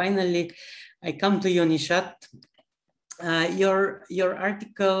US. Finally, I come to you, Nishat. Your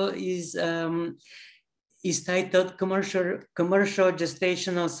article is titled Commercial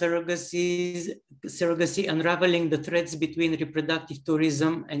Gestational Surrogacy Unraveling the Threads Between Reproductive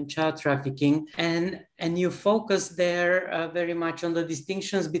Tourism and Child Trafficking. And you focus there very much on the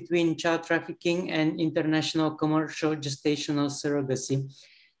distinctions between child trafficking and international commercial gestational surrogacy.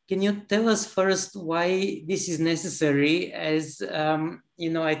 Can you tell us first why this is necessary? As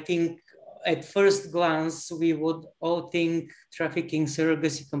I think at first glance, we would all think trafficking,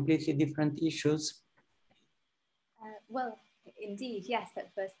 surrogacy, completely different issues. Well, indeed, yes,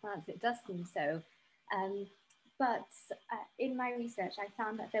 at first glance it does seem so. But in my research, I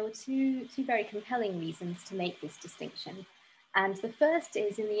found that there were two very compelling reasons to make this distinction. And the first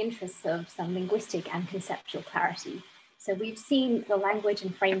is in the interests of some linguistic and conceptual clarity. So we've seen the language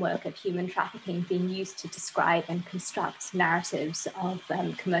and framework of human trafficking being used to describe and construct narratives of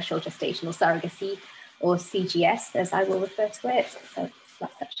commercial gestational surrogacy, or CGS, as I will refer to it. So it's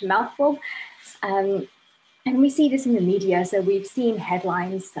not such a mouthful. And we see this in the media. So we've seen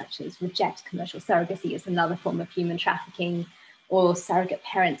headlines such as "Reject commercial surrogacy as another form of human trafficking," or "Surrogate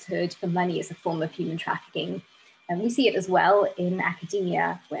parenthood for money as a form of human trafficking." And we see it as well in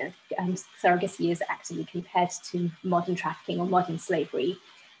academia, where surrogacy is actively compared to modern trafficking or modern slavery.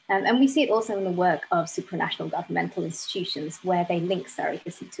 And we see it also in the work of supranational governmental institutions, where they link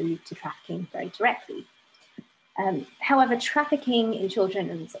surrogacy to trafficking very directly. However, trafficking in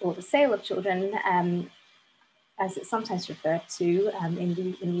children, or the sale of children, as it's sometimes referred to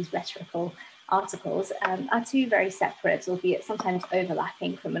in these rhetorical articles, are two very separate, albeit sometimes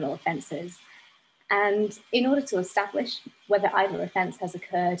overlapping criminal offences. And in order to establish whether either offence has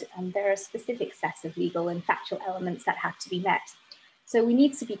occurred, there are a specific set of legal and factual elements that have to be met. So we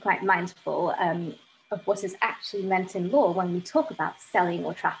need to be quite mindful of what is actually meant in law when we talk about selling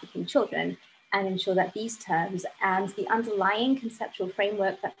or trafficking children, and ensure that these terms and the underlying conceptual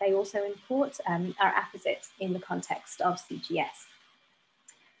framework that they also import are apposite in the context of CGS.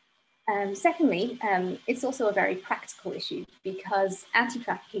 Secondly, it's also a very practical issue because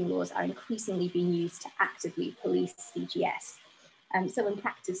anti-trafficking laws are increasingly being used to actively police CGS. So in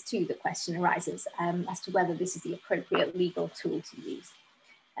practice too, the question arises as to whether this is the appropriate legal tool to use.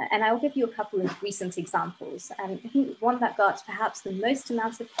 And I will give you a couple of recent examples. I think one that got perhaps the most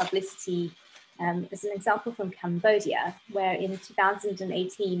amount of publicity is an example from Cambodia, where in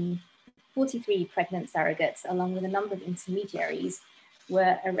 2018, 43 pregnant surrogates, along with a number of intermediaries,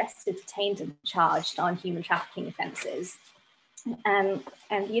 were arrested, detained, and charged on human trafficking offences. And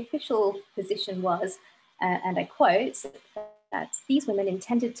the official position was, and I quote, that these women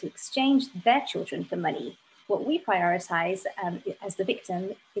intended to exchange their children for money. What we prioritise as the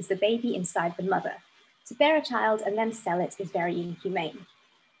victim is the baby inside the mother. To bear a child and then sell it is very inhumane.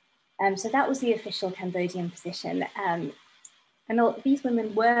 So that was the official Cambodian position. And these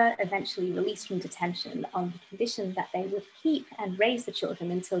women were eventually released from detention on the condition that they would keep and raise the children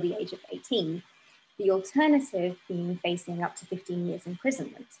until the age of 18, the alternative being facing up to 15 years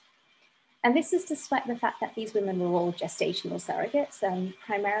imprisonment. And this is despite the fact that these women were all gestational surrogates,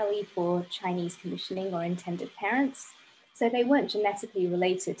 primarily for Chinese commissioning or intended parents. So they weren't genetically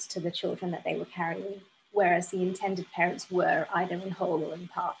related to the children that they were carrying, whereas the intended parents were either in whole or in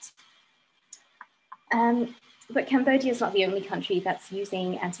part. But Cambodia is not the only country that's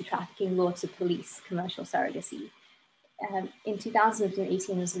using anti-trafficking law to police commercial surrogacy. In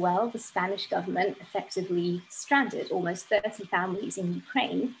 2018 as well, the Spanish government effectively stranded almost 30 families in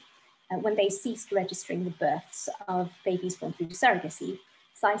Ukraine when they ceased registering the births of babies born through surrogacy,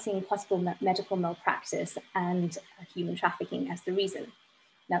 citing possible medical malpractice and human trafficking as the reason.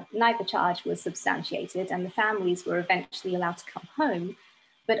 Now, neither charge was substantiated, and the families were eventually allowed to come home,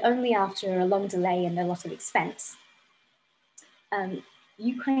 but only after a long delay and a lot of expense.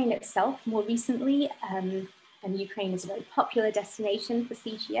 Ukraine itself, more recently, and Ukraine is a very popular destination for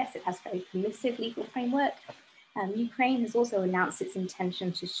CGS. It has a very permissive legal framework. Ukraine has also announced its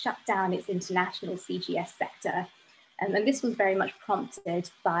intention to shut down its international CGS sector. And this was very much prompted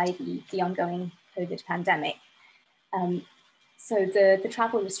by the ongoing COVID pandemic. So the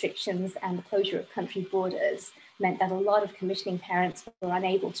travel restrictions and the closure of country borders meant that a lot of commissioning parents were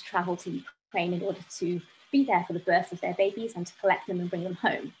unable to travel to Ukraine in order to be there for the birth of their babies and to collect them and bring them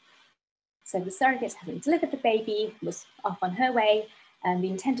home. So the surrogate, having delivered the baby, was off on her way, and the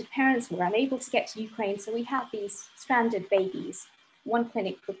intended parents were unable to get to Ukraine. So we have these stranded babies. One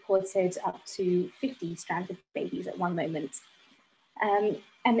clinic reported up to 50 stranded babies at one moment. And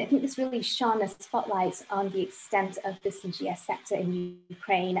I think this really shone a spotlight on the extent of the CGS sector in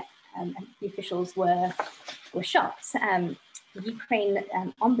Ukraine, and the officials were shocked. The Ukraine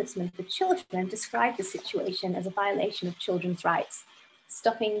Ombudsman for Children described the situation as a violation of children's rights,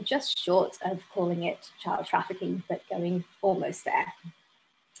 stopping just short of calling it child trafficking, but going almost there.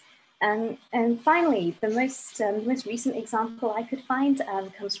 And finally, the most recent example I could find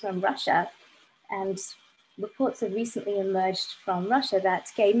comes from Russia, and reports have recently emerged from Russia that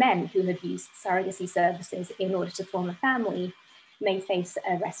gay men who have used surrogacy services in order to form a family may face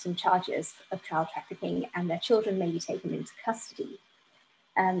arrest and charges of child trafficking, and their children may be taken into custody.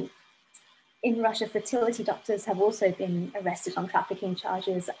 In Russia, fertility doctors have also been arrested on trafficking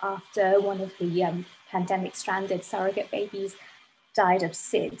charges after one of the pandemic stranded surrogate babies died of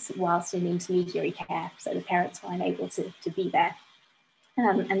SIDS whilst in intermediary care, so the parents were unable to be there.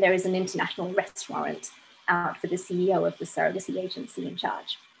 And there is an international arrest warrant out for the CEO of the surrogacy agency in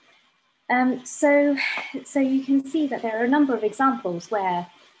charge. So you can see that there are a number of examples where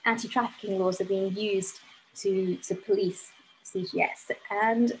anti-trafficking laws are being used to police CGS.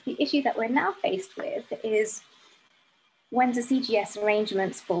 And the issue that we're now faced with is, when do CGS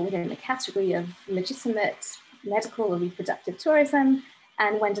arrangements fall within the category of legitimate medical or reproductive tourism,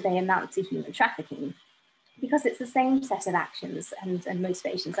 and when do they amount to human trafficking? Because it's the same set of actions and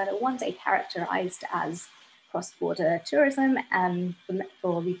motivations that are one day characterized as cross-border tourism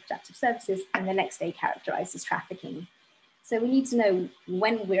for reproductive services, and the next day characterized as trafficking. So we need to know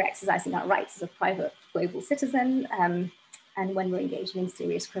when we're exercising our rights as a private global citizen, and when we're engaging in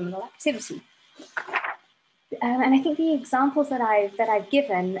serious criminal activity. And I think the examples that I've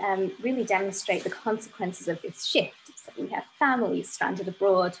given really demonstrate the consequences of this shift. So we have families stranded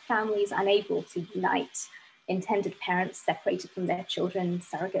abroad, families unable to unite, intended parents separated from their children,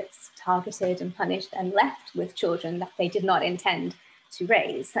 surrogates targeted and punished and left with children that they did not intend to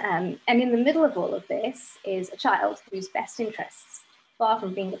raise. And in the middle of all of this is a child whose best interests, far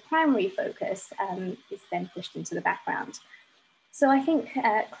from being the primary focus, is then pushed into the background. So I think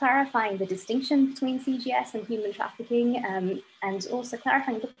clarifying the distinction between CGS and human trafficking, and also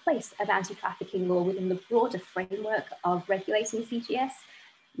clarifying the place of anti-trafficking law within the broader framework of regulating CGS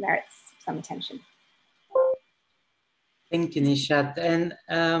merits some attention. Thank you, Nishat. And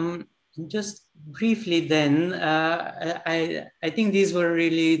just briefly then, I think these were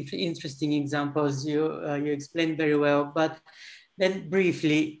really interesting examples. You explained very well, but then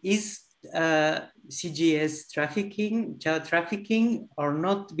briefly, is CGS trafficking, child trafficking or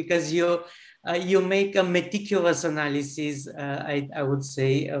not? Because you make a meticulous analysis, I would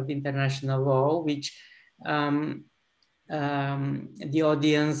say, of international law, which the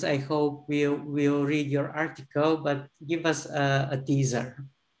audience, I hope, will read your article, but give us a teaser.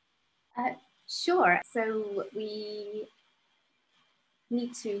 Sure. So we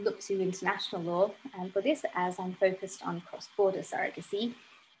need to look to international law, and for this, as I'm focused on cross-border surrogacy,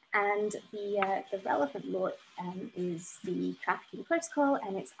 and the relevant law is the Trafficking Protocol,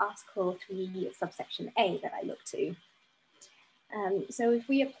 and it's Article 3, subsection A that I look to. So if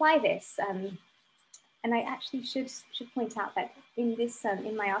we apply this, and I actually should point out that in this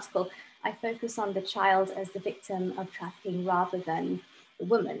in my article, I focus on the child as the victim of trafficking rather than the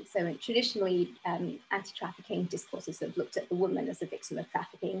woman. So traditionally, anti-trafficking discourses have looked at the woman as a victim of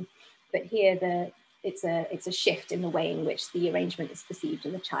trafficking, but here it's a shift in the way in which the arrangement is perceived,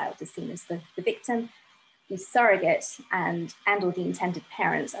 and the child is seen as the victim. The surrogate and or the intended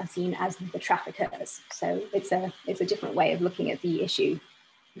parents are seen as the traffickers. So it's a different way of looking at the issue.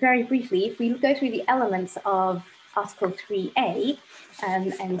 Very briefly, if we go through the elements of Article 3A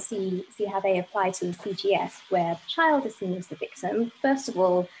and see how they apply to the CGS, where the child is seen as the victim, first of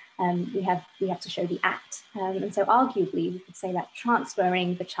all, we have to show the act. And so arguably, we could say that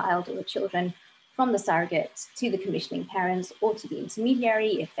transferring the child or the children from the surrogate to the commissioning parents or to the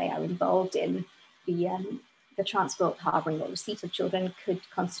intermediary, if they are involved in the transport, harboring, or receipt of children, could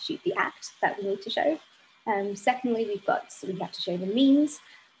constitute the act that we need to show. Secondly, we have to show the means.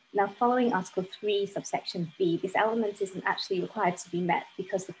 Now, following Article 3, subsection B, this element isn't actually required to be met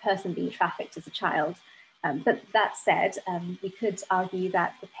because the person being trafficked is a child. But that said, we could argue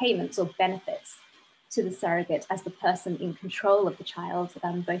that the payments or benefits to the surrogate as the person in control of the child,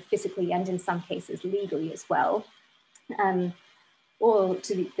 both physically and in some cases legally as well, or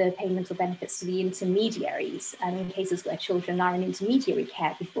to the payment or benefits to the intermediaries, in cases where children are in intermediary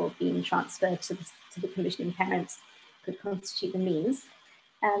care before being transferred to the commissioning parents, could constitute the means.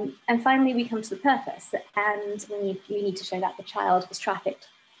 And finally, we come to the purpose, and we need to show that the child was trafficked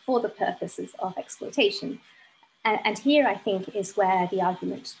for the purposes of exploitation. And here, I think, is where the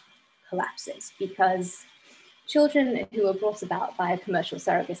argument collapses, because children who are brought about by commercial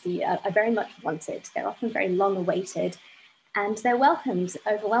surrogacy are very much wanted. They're often very long awaited, and they're welcomed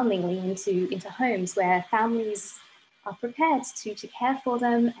overwhelmingly into homes where families are prepared to care for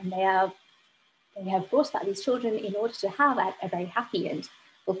them, and they have brought about these children in order to have a very happy and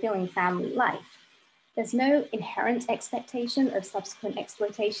fulfilling family life. There's no inherent expectation of subsequent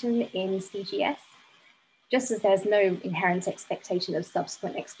exploitation in CGS, just as there's no inherent expectation of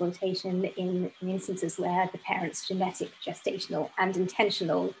subsequent exploitation in instances where the parent's genetic, gestational, and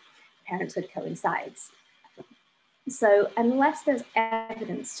intentional parenthood coincides. So unless there's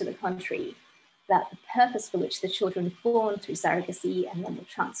evidence to the contrary that the purpose for which the children born through surrogacy and then were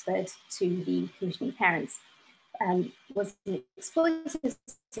transferred to the commissioning parents was an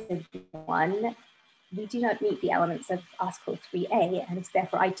exploitative one, we do not meet the elements of Article 3A, and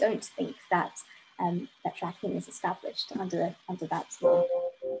therefore I don't think that that trafficking is established under that law.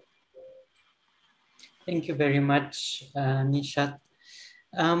 Thank you very much, Nishat.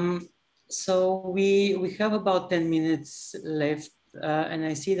 So we have about 10 minutes left. And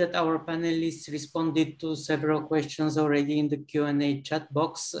I see that our panelists responded to several questions already in the Q&A chat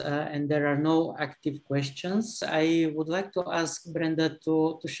box, and there are no active questions. I would like to ask Brenda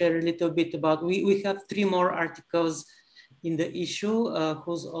to share a little bit about, we have 3 more articles in the issue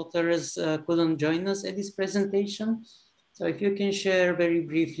whose authors couldn't join us at this presentation. So if you can share very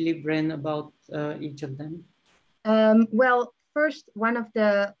briefly, Bren, about each of them. Well, first, one of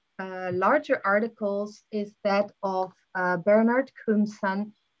the larger articles is that of Bernard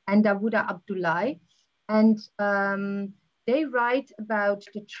Kumsan and Dawuda Abdullahi, and they write about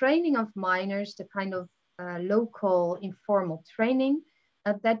the training of minors, the kind of local informal training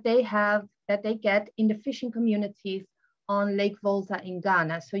that they get in the fishing communities on Lake Volta in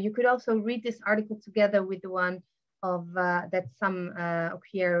Ghana. So you could also read this article together with the one of that Sam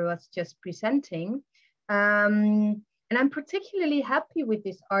Okiero was just presenting. And I'm particularly happy with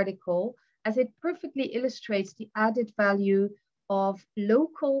this article as it perfectly illustrates the added value of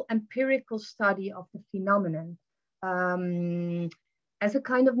local empirical study of the phenomenon as a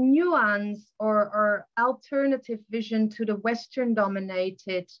kind of nuance or alternative vision to the Western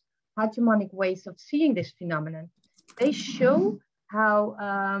dominated hegemonic ways of seeing this phenomenon. They show how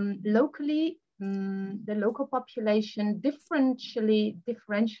locally the local population differentially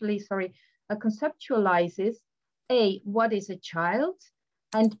conceptualizes A, what is a child,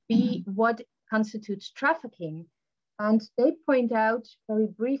 and B, what constitutes trafficking. And they point out very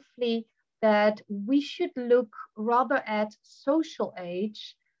briefly that we should look rather at social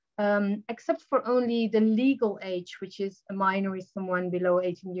age, except for only the legal age, which is a minor is someone below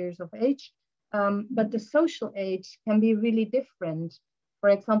 18 years of age. But the social age can be really different. For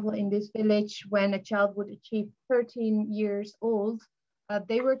example, in this village, when a child would achieve 13 years old,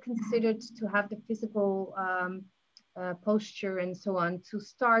 they were considered to have the physical posture and so on to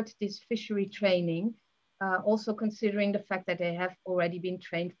start this fishery training, also considering the fact that they have already been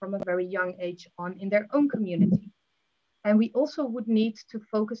trained from a very young age on in their own community. And we also would need to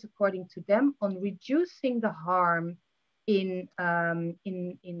focus, according to them, on reducing the harm in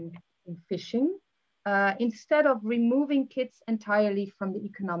fishing, instead of removing kids entirely from the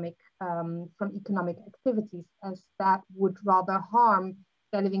economic activities, as that would rather harm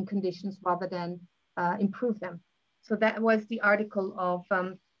their living conditions rather than improve them. So that was the article of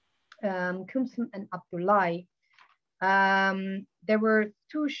Kumsum and Abdullahi. There were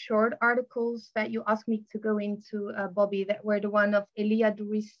two short articles that you asked me to go into, Bobby, that were the one of Elia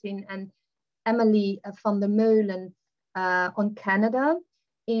Duristin and Emily van der Meulen on Canada.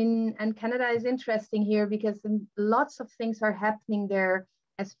 And Canada is interesting here because lots of things are happening there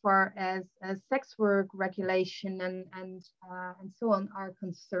as far as sex work regulation and so on are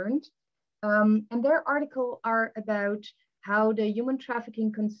concerned. And their article are about how the human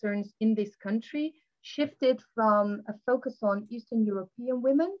trafficking concerns in this country shifted from a focus on Eastern European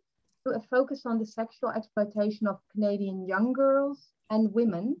women to a focus on the sexual exploitation of Canadian young girls and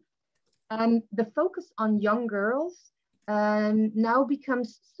women. And the focus on young girls now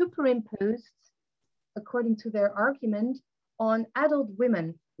becomes superimposed, according to their argument, on adult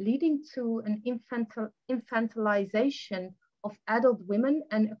women, leading to an infantilization of adult women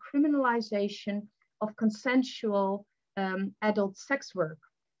and a criminalization of consensual adult sex work,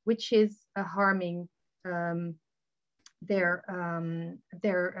 which is harming their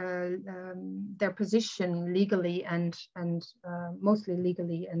position legally and mostly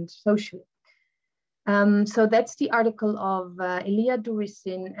legally and socially. So that's the article of Elia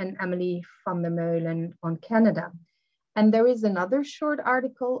Duristin and Emily van der Meulen on Canada. And there is another short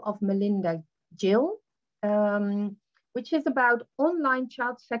article of Melinda Gill, which is about online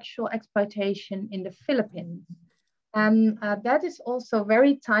child sexual exploitation in the Philippines. And that is also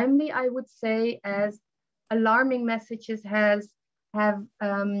very timely, I would say, as alarming messages have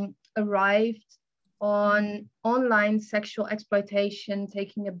arrived on online sexual exploitation,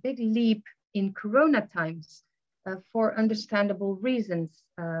 taking a big leap in Corona times for understandable reasons.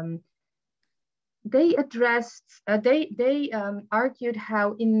 They argued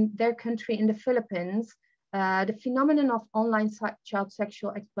how in their country, in the Philippines, the phenomenon of online child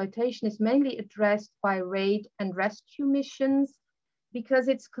sexual exploitation is mainly addressed by raid and rescue missions because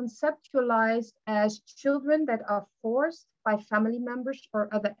it's conceptualized as children that are forced by family members or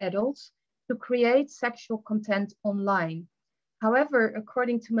other adults to create sexual content online. However,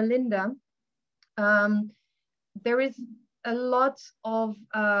 according to Melinda, there is a lot of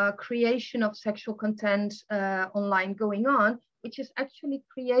creation of sexual content online going on, which is actually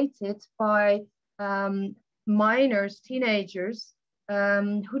created by minors, teenagers,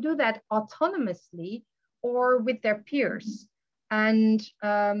 who do that autonomously or with their peers. And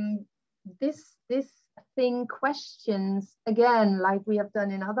this thing questions, again, like we have done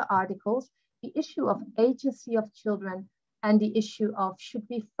in other articles, the issue of agency of children and the issue of should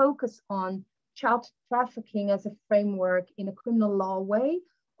we focus on child trafficking as a framework in a criminal law way,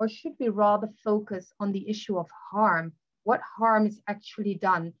 or should we rather focus on the issue of harm? What harm is actually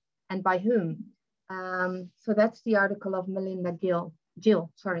done and by whom? So that's the article of Melinda Gill.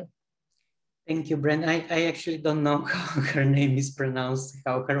 Sorry. Thank you, Bren. I actually don't know how her name is pronounced,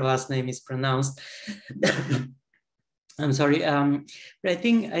 how her last name is pronounced. I'm sorry. But I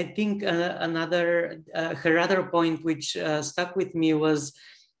think another her other point which stuck with me was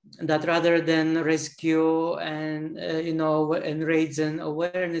that rather than rescue and and raids and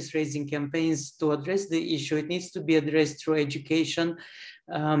awareness raising campaigns to address the issue, it needs to be addressed through education,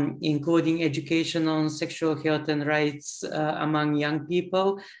 including education on sexual health and rights among young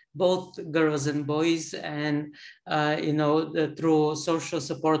people, both girls and boys, and through social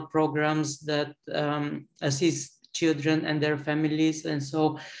support programs that assist children and their families. And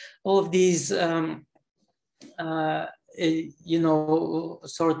so all of these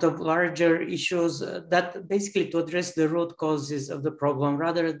sort of larger issues that basically to address the root causes of the problem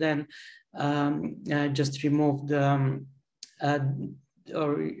rather than just remove the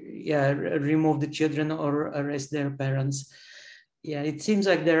remove the children or arrest their parents. Yeah, it seems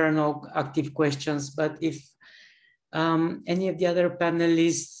like there are no active questions, but if any of the other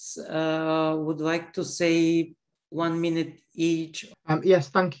panelists would like to say 1 minute each. Yes,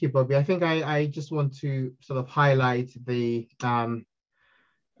 thank you, Bobby. I think I just want to sort of highlight the,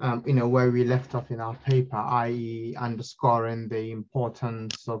 where we left off in our paper, i.e. underscoring the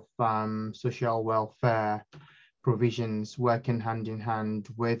importance of social welfare provisions working hand in hand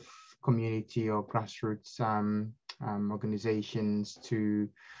with community or grassroots organizations to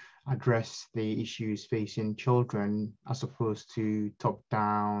address the issues facing children as opposed to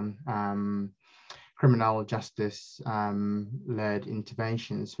top-down criminal justice led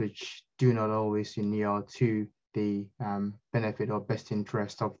interventions, which do not always inure to the benefit or best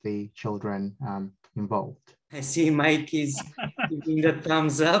interest of the children involved. I see Mike is giving a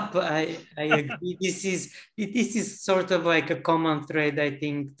thumbs up. I agree. This is sort of like a common thread, I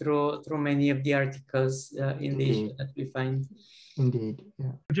think, through many of the articles in the issue that we find. Indeed,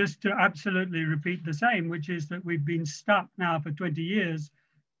 yeah. Just to absolutely repeat the same, which is that we've been stuck now for 20 years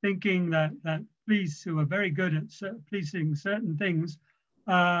thinking that police who are very good at policing certain things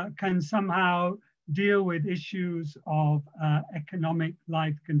can somehow deal with issues of economic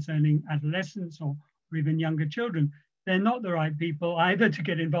life concerning adolescents or even younger children. They're not the right people either to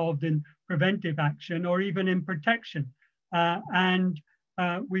get involved in preventive action or even in protection.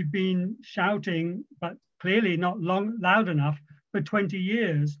 We've been shouting, but clearly not loud enough, for 20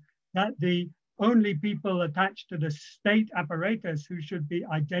 years that the only people attached to the state apparatus who should be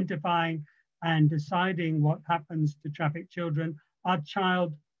identifying and deciding what happens to trafficked children are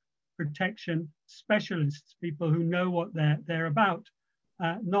child protection specialists, people who know what they're about,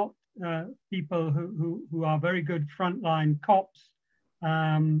 not people who are very good frontline cops.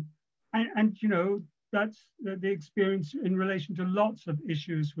 And you know, that's the experience in relation to lots of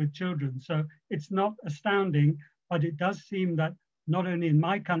issues with children. So it's not astounding, but it does seem that not only in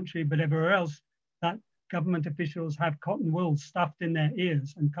my country, but everywhere else, that government officials have cotton wool stuffed in their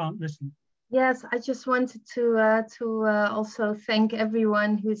ears and can't listen. Yes, I just wanted to also thank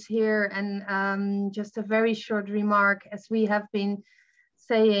everyone who's here, and just a very short remark, as we have been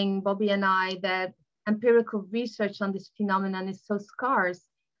saying, Bobby and I, that empirical research on this phenomenon is so scarce.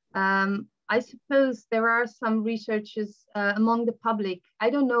 I suppose there are some researchers among the public. I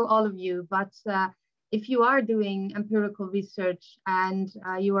don't know all of you, but if you are doing empirical research and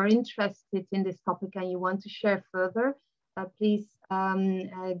you are interested in this topic and you want to share further, please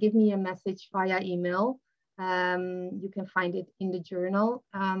give me a message via email. You can find it in the journal,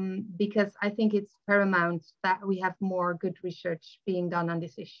 because I think it's paramount that we have more good research being done on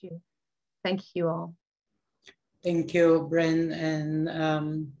this issue. Thank you all. Thank you, Bren.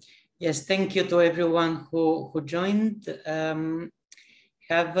 And yes, thank you to everyone who joined.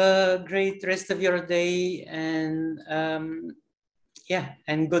 Have a great rest of your day, and yeah,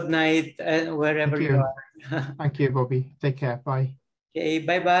 and good night wherever you are. Thank you, Bobby. Take care. Bye. Okay,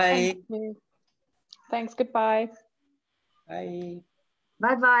 bye-bye. Thank you. Thanks, goodbye. Bye.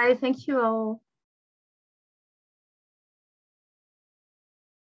 Bye-bye. Thank you all.